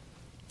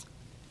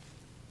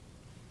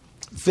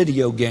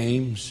video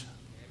games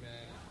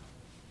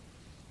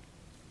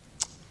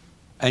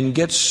and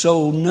gets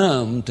so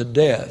numb to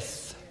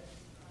death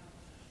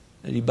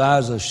that he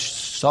buys a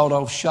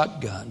sawed-off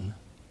shotgun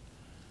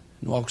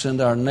and walks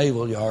into our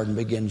naval yard and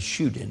begins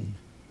shooting.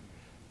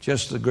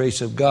 Just the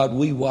grace of God,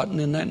 we wasn't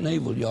in that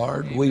naval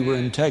yard. Amen. We were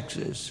in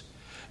Texas.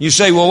 You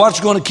say, well, what's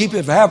going to keep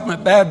it from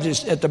happening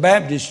at the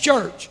Baptist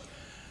church?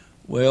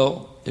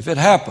 Well, if it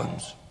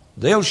happens,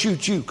 they'll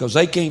shoot you because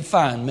they can't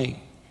find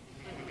me.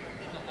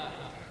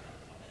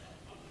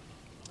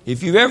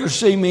 If you ever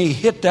see me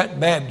hit that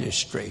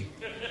baptistry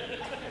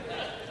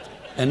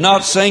and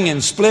not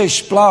singing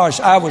splish splosh,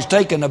 I was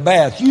taking a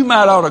bath, you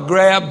might ought to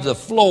grab the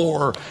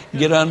floor and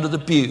get under the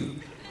pew.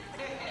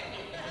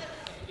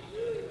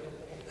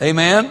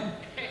 Amen?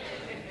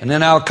 And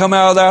then I'll come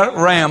out of that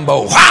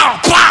Rambo. Wow,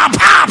 pow,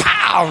 pow,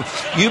 pow.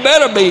 You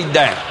better be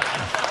down.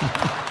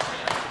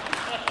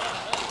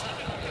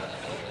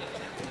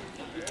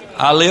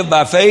 I live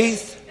by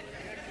faith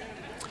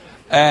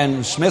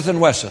and Smith &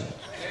 Wesson.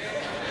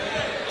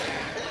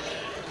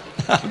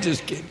 I'm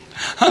just kidding.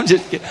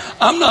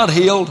 I'm not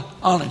healed,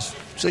 honest.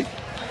 See?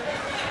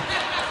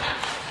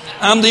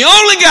 I'm the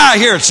only guy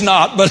here that's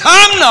not, but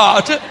I'm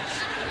not.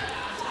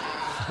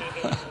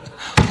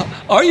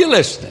 Are you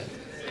listening?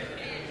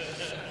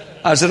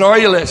 I said, are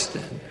you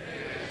listening?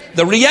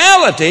 The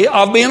reality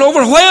of being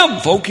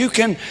overwhelmed, folk, it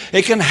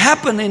can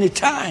happen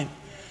anytime.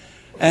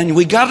 And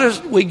we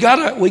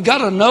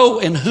gotta know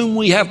in whom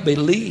we have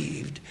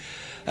believed.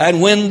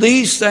 And when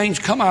these things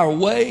come our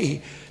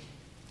way,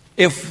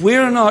 if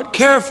we're not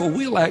careful,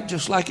 we'll act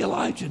just like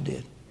Elijah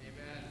did.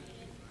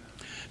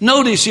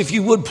 Notice, if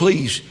you would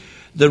please,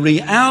 the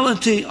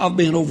reality of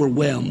being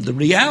overwhelmed, the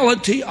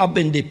reality of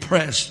being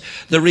depressed,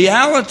 the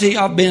reality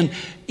of being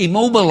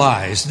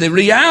immobilized, the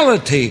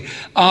reality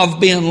of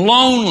being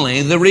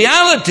lonely, the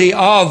reality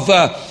of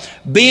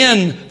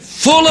being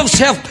full of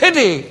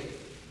self-pity.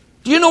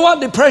 Do you know what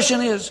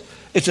depression is?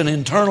 It's an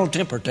internal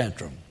temper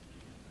tantrum.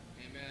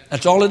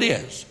 That's all it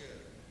is.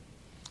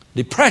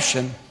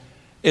 Depression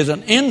is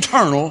an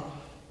internal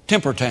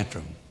temper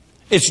tantrum.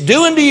 It's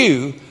doing to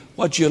you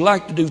what you'd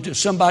like to do to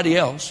somebody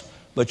else,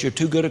 but you're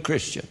too good a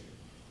Christian.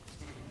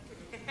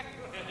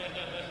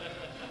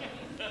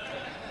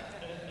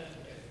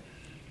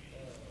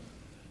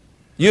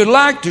 You'd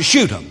like to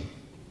shoot them,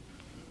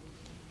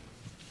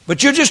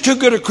 but you're just too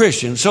good a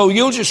Christian, so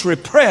you'll just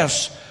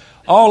repress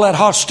all that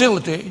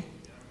hostility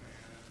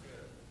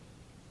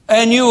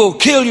and you'll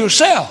kill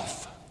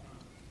yourself.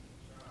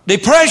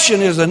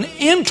 Depression is an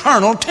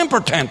internal temper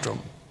tantrum.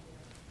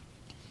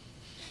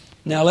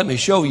 Now let me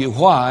show you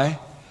why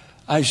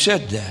I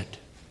said that.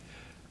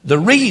 The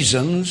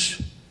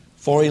reasons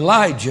for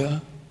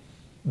Elijah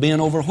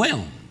being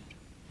overwhelmed.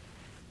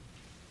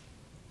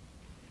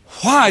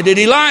 Why did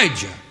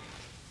Elijah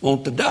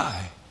want to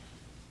die?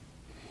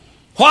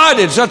 Why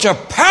did such a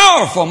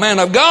powerful man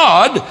of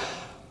God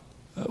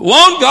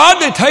want God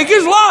to take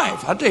his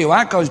life? I'll tell you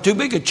why, because he's too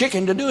big a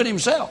chicken to do it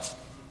himself.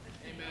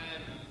 Amen.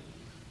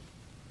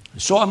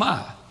 So am I.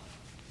 Amen.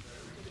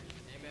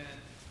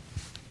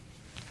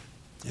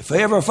 If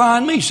they ever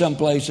find me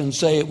someplace and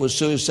say it was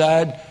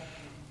suicide,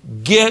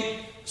 get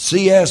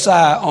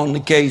CSI on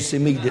the case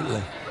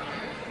immediately.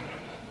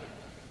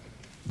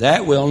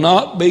 That will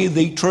not be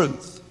the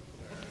truth.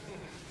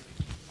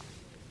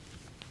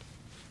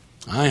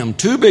 I am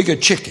too big a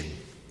chicken,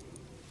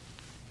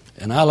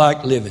 and I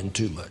like living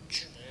too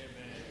much.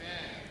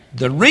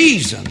 The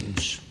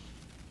reasons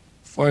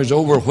for his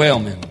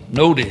overwhelming,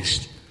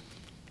 noticed,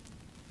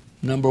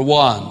 number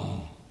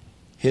one,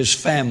 his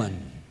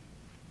famine.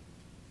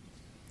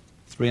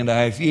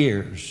 3.5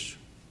 years.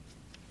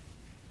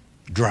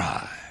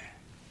 Dry.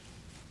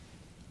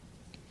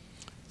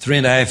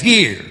 3.5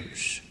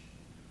 years.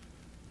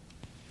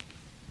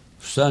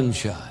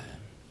 Sunshine.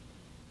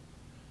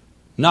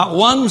 Not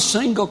one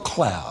single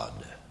cloud.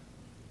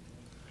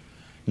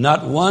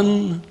 Not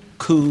one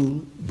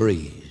cool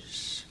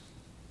breeze.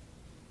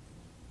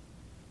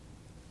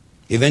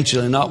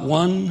 Eventually, not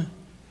one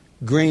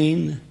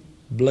green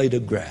blade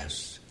of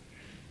grass.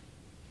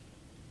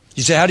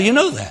 You say, how do you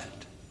know that?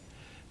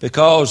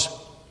 Because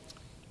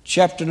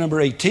chapter number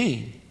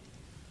 18,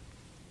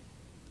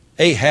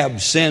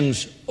 Ahab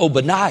sends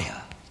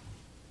Obadiah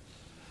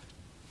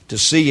to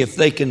see if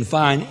they can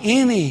find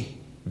any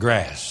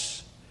grass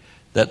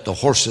that the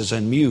horses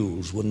and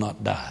mules would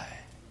not die.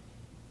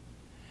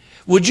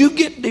 Would you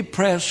get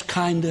depressed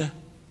kinda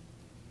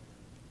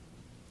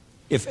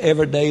if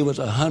every day was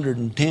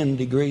 110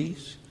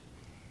 degrees?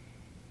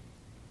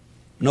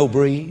 No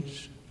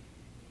breeze?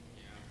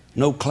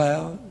 No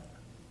cloud?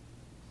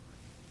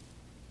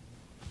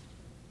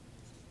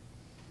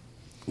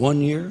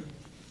 1 year?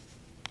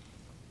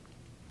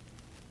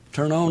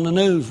 Turn on the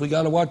news. We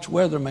got to watch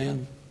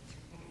Weatherman.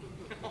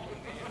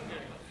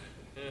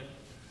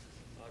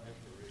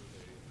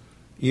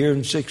 Year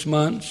and 6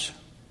 months.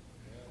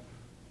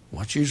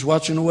 What you's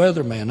watching the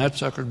Weatherman? That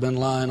sucker's been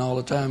lying all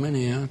the time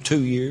anyhow.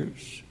 2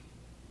 years.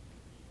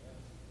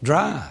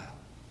 Dry.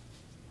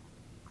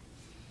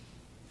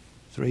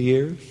 3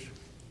 years.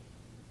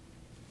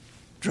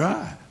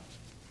 Dry.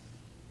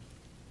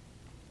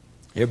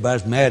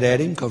 Everybody's mad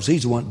at him because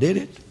he's the one that did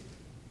it.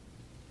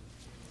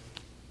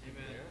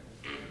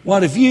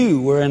 What if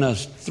you were in a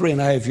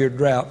 3.5 year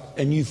drought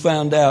and you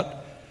found out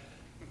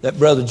that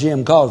Brother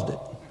Jim caused it?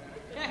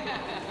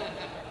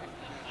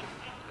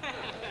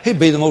 He'd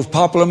be the most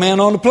popular man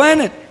on the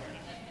planet.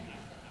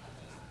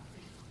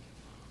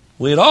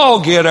 We'd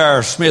all get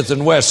our Smith &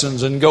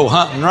 Wessons and go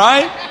hunting,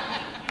 right?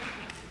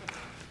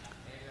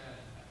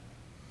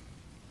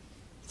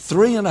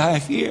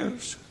 3.5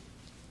 years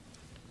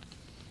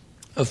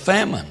of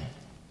famine.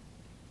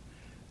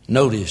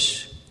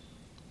 Notice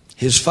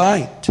his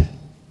fight.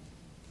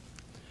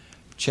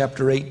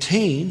 Chapter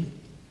 18,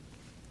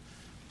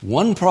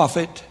 one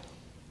prophet,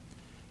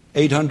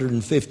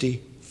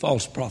 850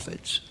 false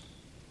prophets.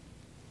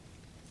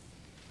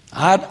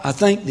 I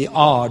think the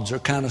odds are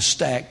kind of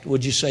stacked.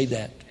 Would you say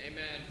that?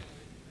 Amen.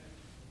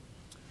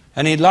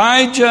 And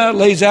Elijah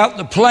lays out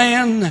the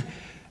plan.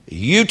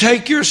 You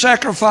take your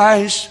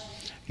sacrifice.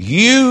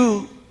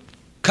 You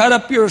cut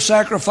up your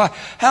sacrifice.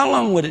 How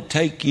long would it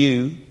take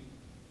you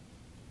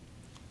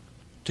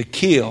to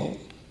kill,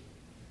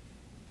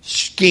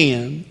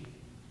 skin,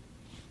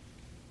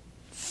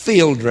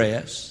 field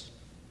dress,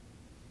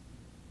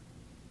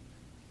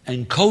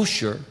 and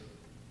kosher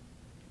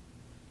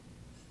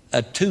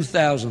a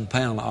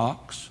 2,000-pound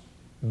ox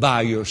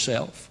by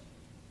yourself?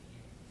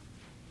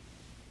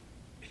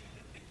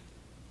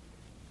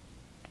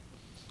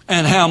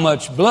 And how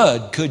much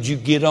blood could you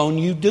get on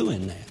you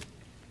doing that?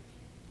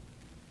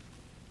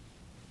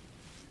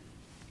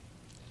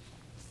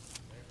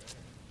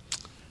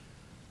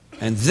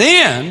 And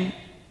then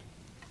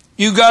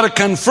you got to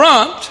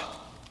confront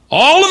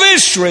all of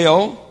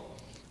Israel,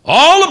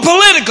 all the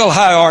political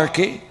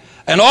hierarchy,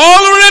 and all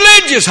the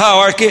religious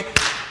hierarchy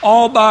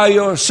all by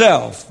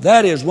yourself.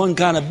 That is one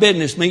kind of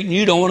business meeting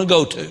you don't want to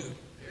go to.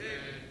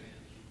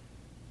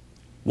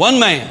 One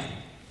man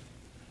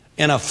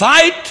in a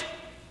fight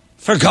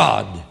for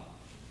God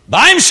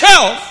by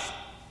himself,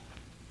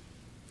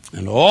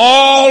 and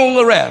all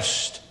the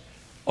rest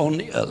on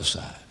the other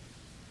side.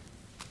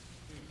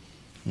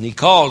 And he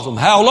calls them,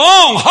 how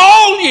long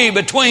hold ye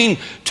between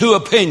two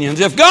opinions?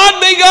 If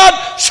God be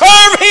God,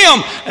 serve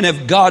him. And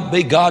if God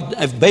be God,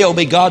 if Baal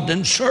be God,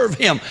 then serve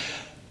him.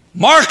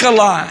 Mark a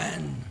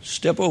line.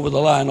 Step over the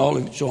line, all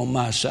of it's on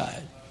my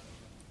side.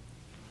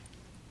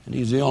 And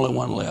he's the only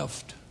one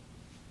left.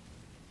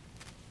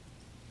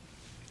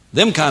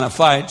 Them kind of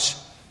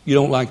fights you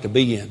don't like to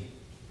be in.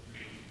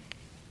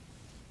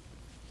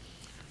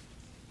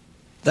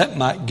 That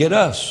might get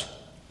us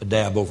a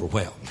dab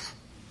overwhelmed.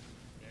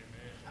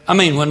 I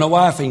mean, when the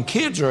wife and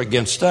kids are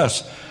against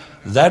us,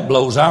 that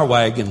blows our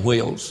wagon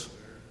wheels.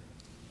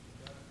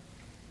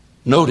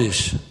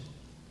 Notice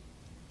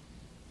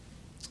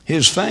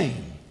his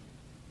fame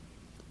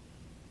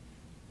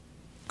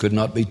could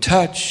not be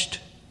touched,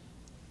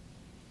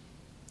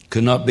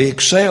 could not be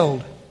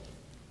excelled,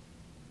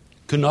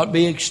 could not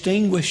be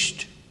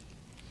extinguished,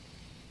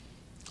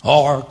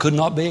 or could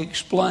not be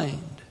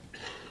explained.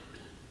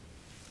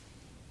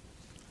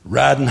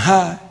 Riding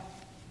high.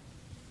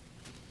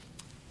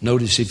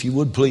 Notice, if you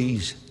would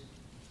please,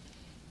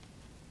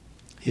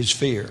 his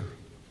fear.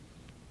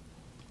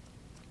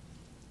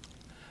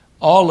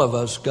 All of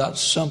us got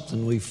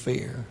something we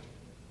fear.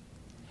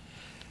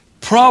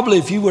 Probably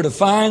if you were to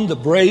find the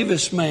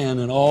bravest man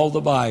in all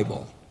the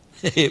Bible,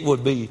 it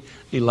would be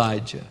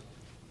Elijah.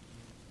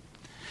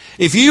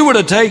 If you were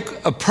to take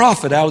a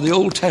prophet out of the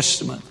Old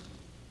Testament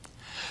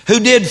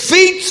who did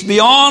feats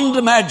beyond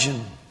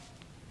imagine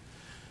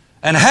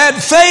and had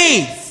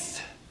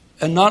faith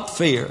and not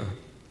fear,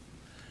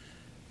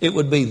 it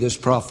would be this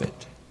prophet.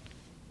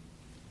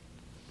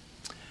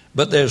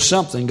 But there's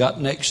something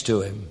got next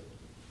to him.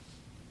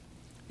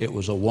 It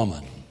was a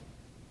woman.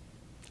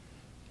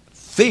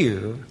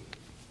 Fear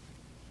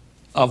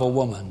of a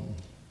woman.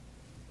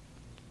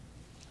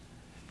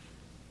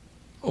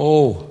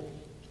 Oh,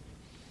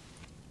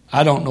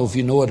 I don't know if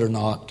you know it or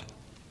not,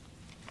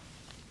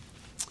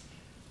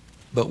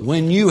 but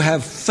when you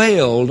have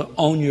failed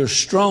on your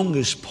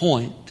strongest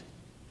point,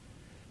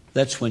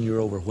 that's when you're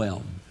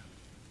overwhelmed.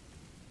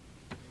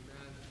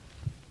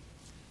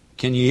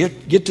 Can you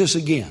get this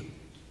again?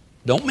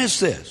 Don't miss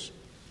this.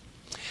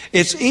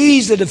 It's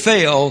easy to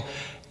fail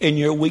in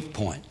your weak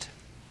point.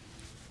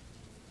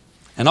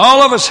 And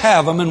all of us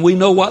have them, and we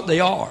know what they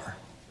are.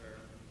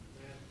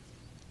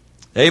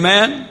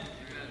 Amen?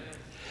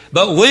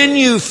 But when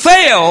you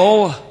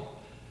fail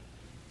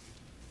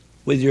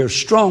with your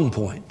strong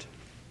point,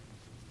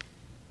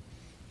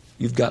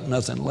 you've got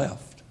nothing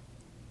left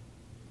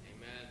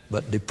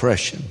but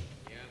depression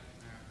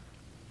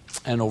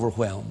and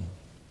overwhelm.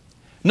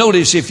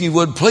 Notice, if you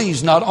would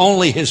please, not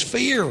only his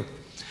fear,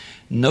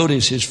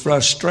 notice his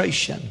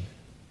frustration.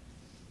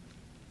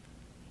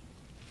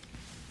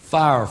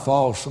 Fire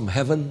falls from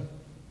heaven.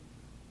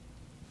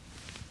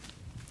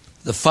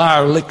 The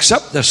fire licks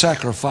up the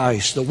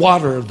sacrifice, the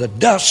water, the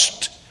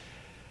dust,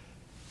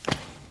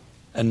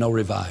 and no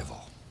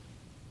revival.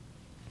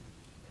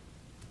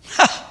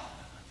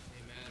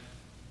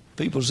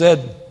 People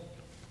said,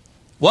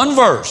 one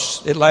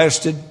verse, it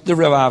lasted, the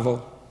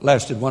revival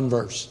lasted one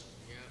verse.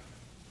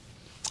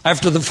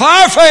 After the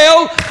fire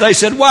failed, they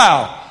said,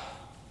 wow,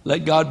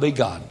 let God be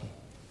God.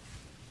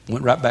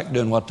 Went right back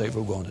doing what they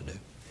were going to do.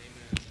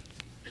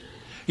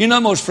 You know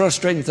the most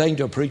frustrating thing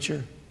to a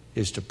preacher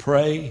is to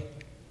pray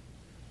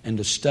and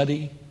to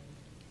study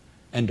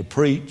and to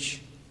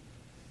preach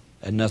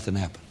and nothing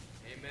happened.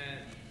 Amen.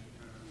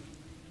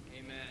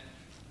 Amen.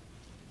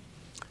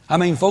 I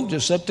mean, folk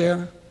just sit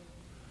there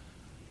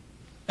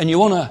and you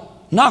want to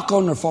knock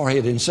on their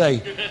forehead and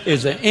say,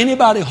 is there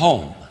anybody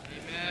home?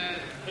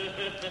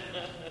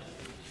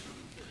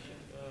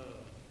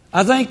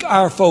 I think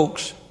our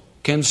folks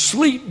can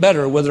sleep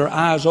better with their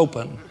eyes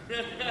open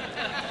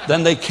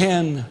than they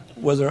can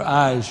with their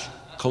eyes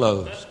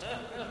closed.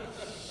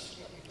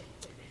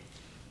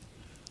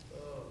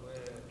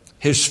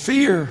 His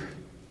fear,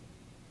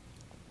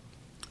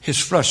 his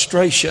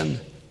frustration,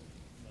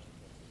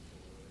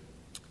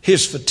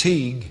 his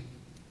fatigue.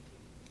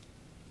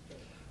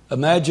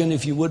 Imagine,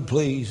 if you would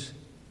please,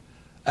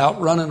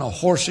 outrunning a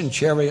horse and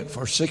chariot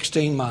for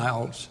 16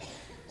 miles.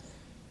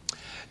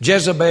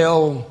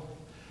 Jezebel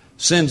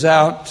sends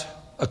out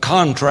a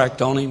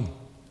contract on him.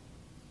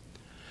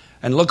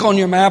 And look on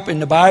your map in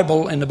the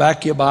Bible, in the back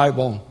of your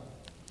Bible.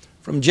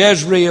 From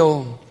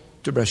Jezreel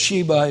to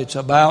Beersheba, it's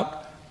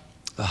about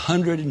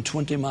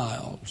 120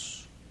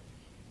 miles.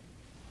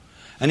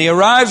 And he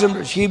arrives in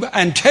Beersheba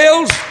and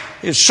tells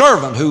his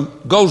servant, who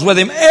goes with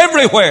him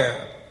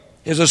everywhere,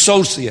 his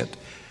associate,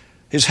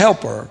 his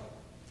helper,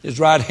 his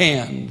right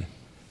hand,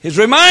 his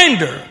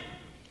reminder.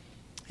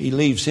 he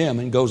leaves him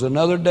and goes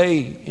another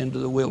day into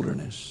the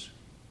wilderness.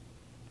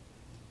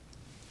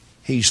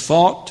 He's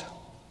fought.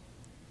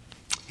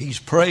 He's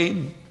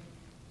prayed.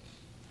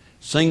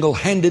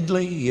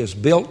 Single-handedly, he has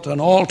built an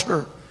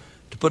altar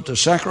to put the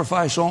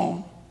sacrifice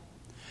on.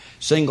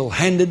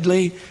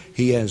 Single-handedly,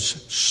 he has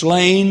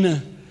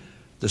slain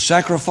the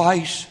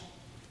sacrifice.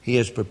 He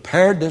has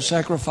prepared the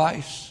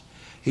sacrifice.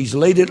 He's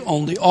laid it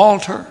on the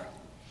altar.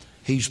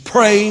 He's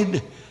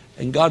prayed,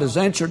 and God has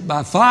answered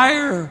by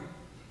fire.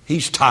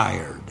 He's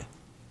tired.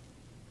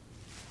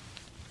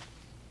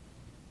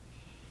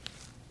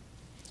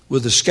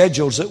 With the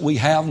schedules that we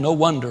have, no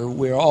wonder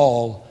we're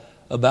all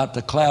about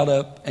to cloud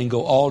up and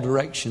go all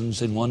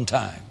directions in one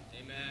time.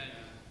 Amen.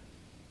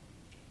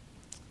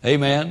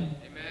 Amen.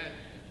 Amen.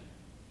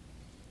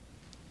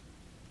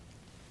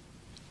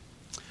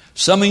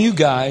 Some of you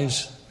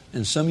guys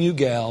and some of you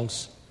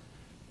gals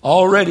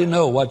already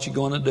know what you're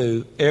going to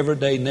do every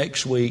day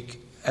next week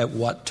at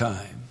what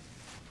time.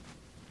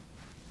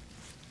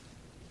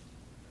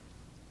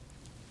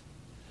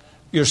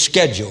 You're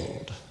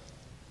scheduled.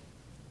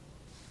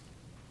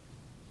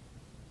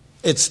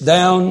 It's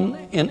down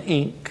in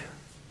ink.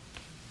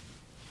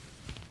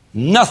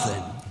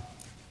 Nothing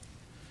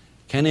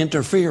can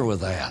interfere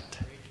with that.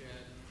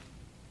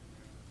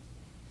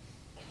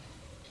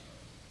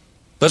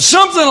 But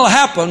something will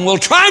happen, will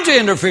try to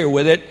interfere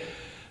with it,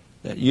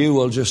 that you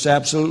will just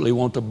absolutely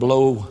want to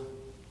blow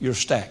your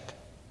stack.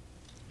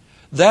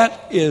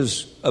 That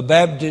is a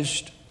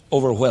Baptist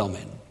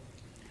overwhelming,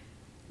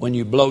 when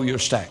you blow your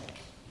stack.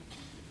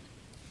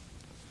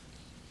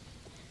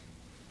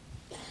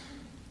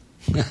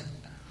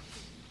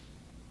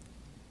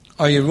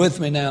 Are you with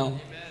me now? Amen.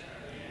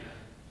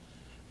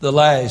 The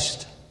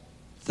last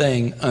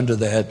thing under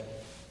that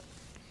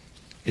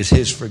is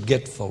his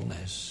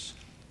forgetfulness.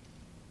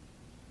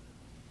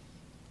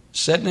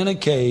 Sitting in a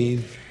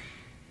cave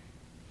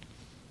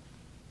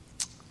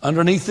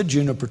underneath the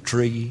juniper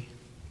tree,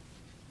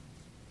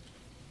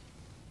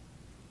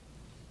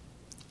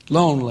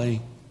 lonely,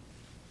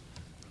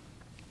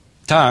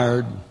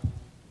 tired,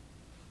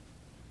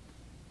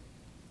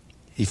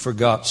 he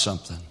forgot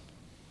something.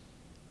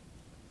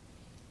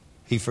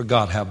 He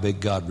forgot how big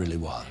God really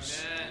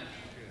was. Amen.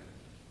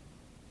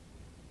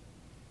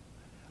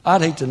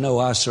 I'd hate to know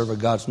I serve a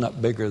God that's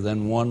not bigger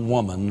than one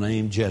woman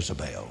named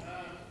Jezebel.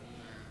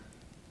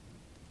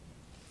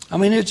 I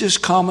mean, it's just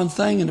a common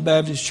thing in the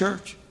Baptist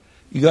church.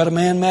 You got a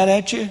man mad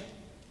at you?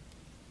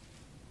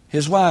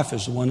 His wife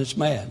is the one that's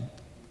mad.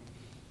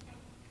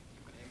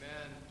 Amen.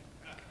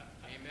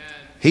 Amen.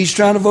 He's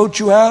trying to vote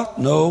you out?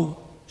 No.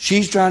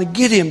 She's trying to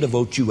get him to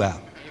vote you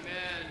out.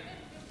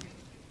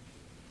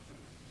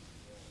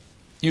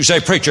 You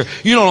say, preacher,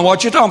 you don't know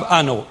what you're talking about.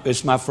 I know.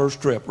 It's my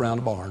first trip around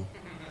the barn.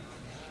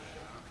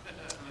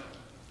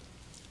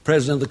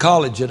 President of the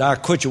college that I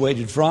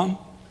graduated from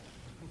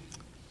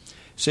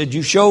said,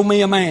 you show me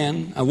a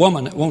man, a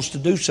woman that wants to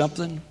do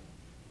something,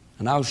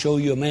 and I'll show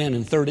you a man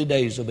in 30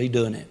 days will be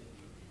doing it.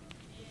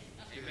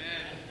 Amen.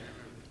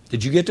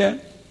 Did you get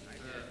that?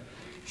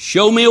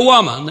 Show me a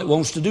woman that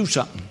wants to do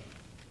something,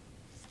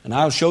 and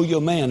I'll show you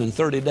a man in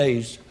 30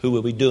 days who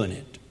will be doing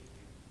it.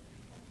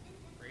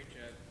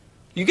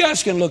 You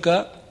guys can look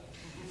up.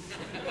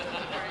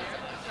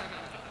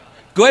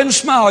 Go ahead and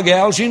smile,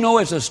 gals. You know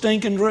it's a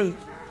stinking truth.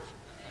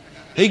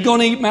 He's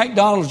going to eat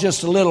McDonald's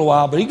just a little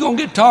while, but he's going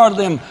to get tired of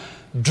them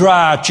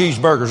dry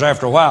cheeseburgers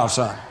after a while,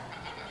 son.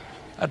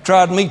 I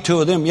tried to meet 2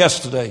 of them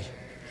yesterday.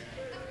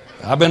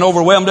 I've been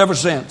overwhelmed ever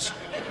since.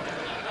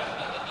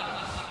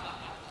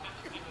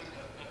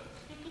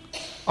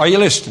 Are you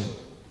listening?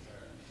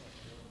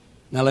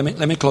 Now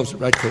let me close it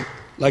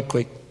right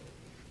quick.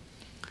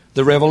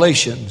 The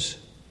revelations.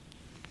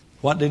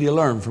 What did you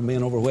learn from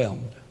being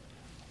overwhelmed?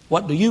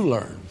 What do you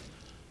learn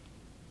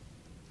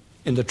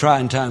in the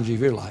trying times of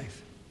your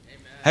life?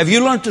 Amen. Have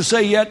you learned to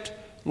say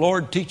yet,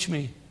 Lord, teach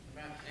me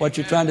what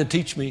you're trying to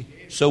teach me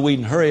so we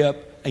can hurry up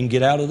and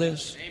get out of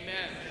this?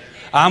 Amen.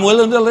 I'm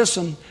willing to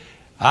listen.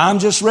 I'm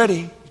just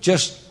ready.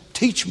 Just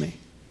teach me.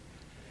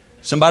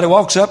 Somebody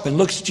walks up and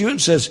looks at you and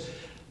says,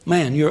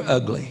 man, you're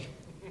ugly.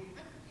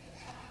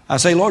 I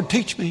say, Lord,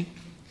 teach me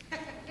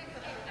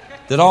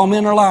that all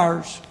men are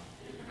liars.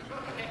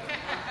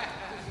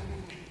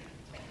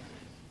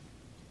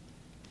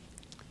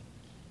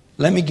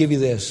 Let me give you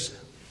this.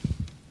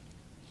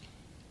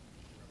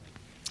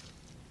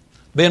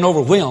 Being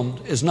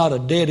overwhelmed is not a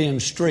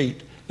dead-end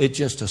street. It's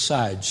just a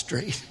side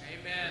street.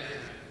 Amen.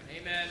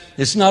 Amen.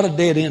 It's not a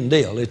dead-end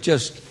deal. It's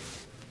just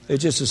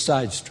a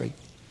side street.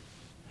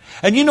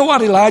 And you know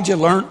what Elijah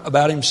learned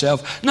about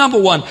himself?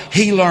 Number one,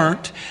 he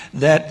learned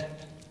that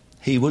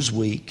he was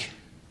weak.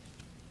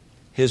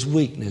 His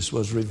weakness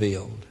was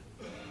revealed.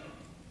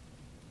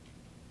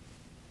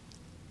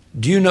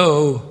 Do you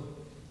know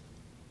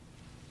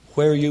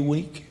where you're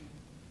weak?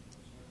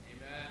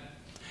 Amen.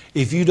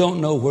 If you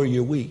don't know where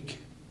you're weak,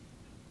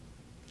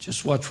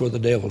 just watch where the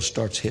devil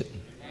starts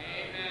hitting.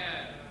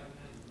 Amen.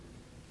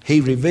 He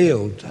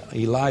revealed to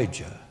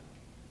Elijah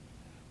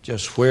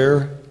just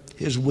where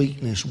his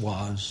weakness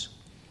was.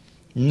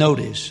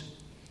 Notice,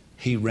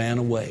 he ran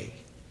away.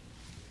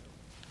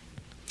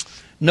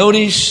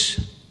 Notice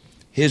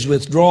his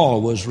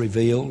withdrawal was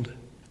revealed.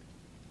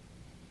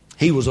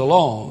 He was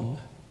alone,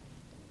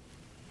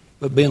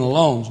 but being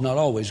alone is not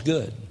always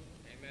good.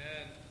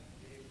 Amen.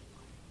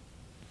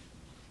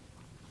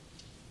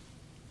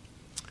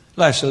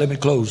 Lastly, let me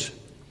close.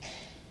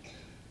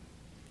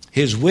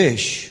 His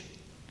wish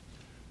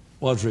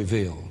was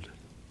revealed.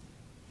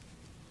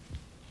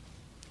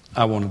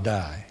 I want to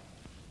die.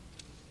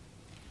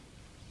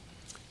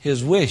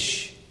 His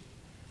wish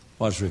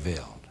was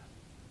revealed.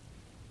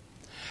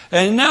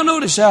 And now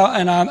notice how,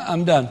 and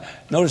I'm done.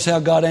 Notice how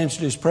God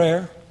answered his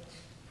prayer.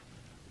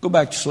 Go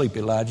back to sleep,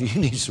 Elijah. You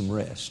need some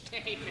rest.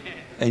 Amen.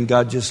 And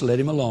God just let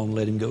him alone,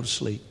 let him go to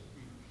sleep.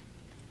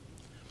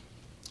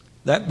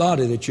 That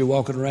body that you're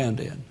walking around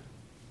in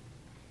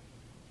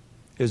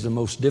is the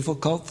most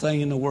difficult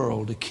thing in the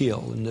world to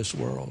kill in this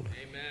world.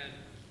 Amen.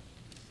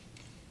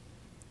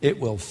 It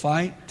will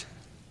fight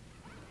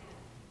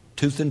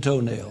tooth and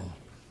toenail.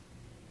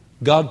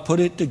 God put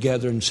it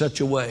together in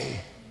such a way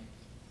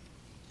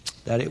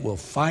that it will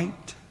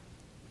fight.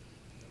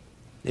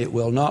 It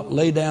will not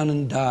lay down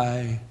and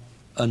die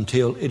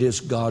until it is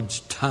God's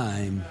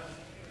time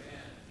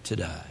to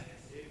die.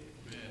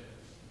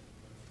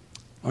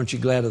 Aren't you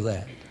glad of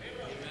that?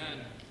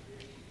 Amen.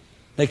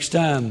 Next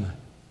time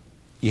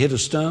you hit a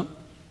stump,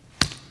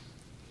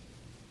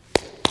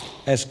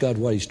 ask God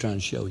what he's trying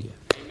to show you.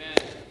 Amen.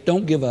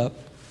 Don't give up.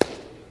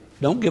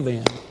 Don't give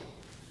in.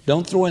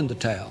 Don't throw in the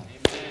towel.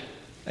 Amen.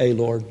 Hey,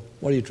 Lord,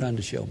 what are you trying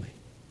to show me?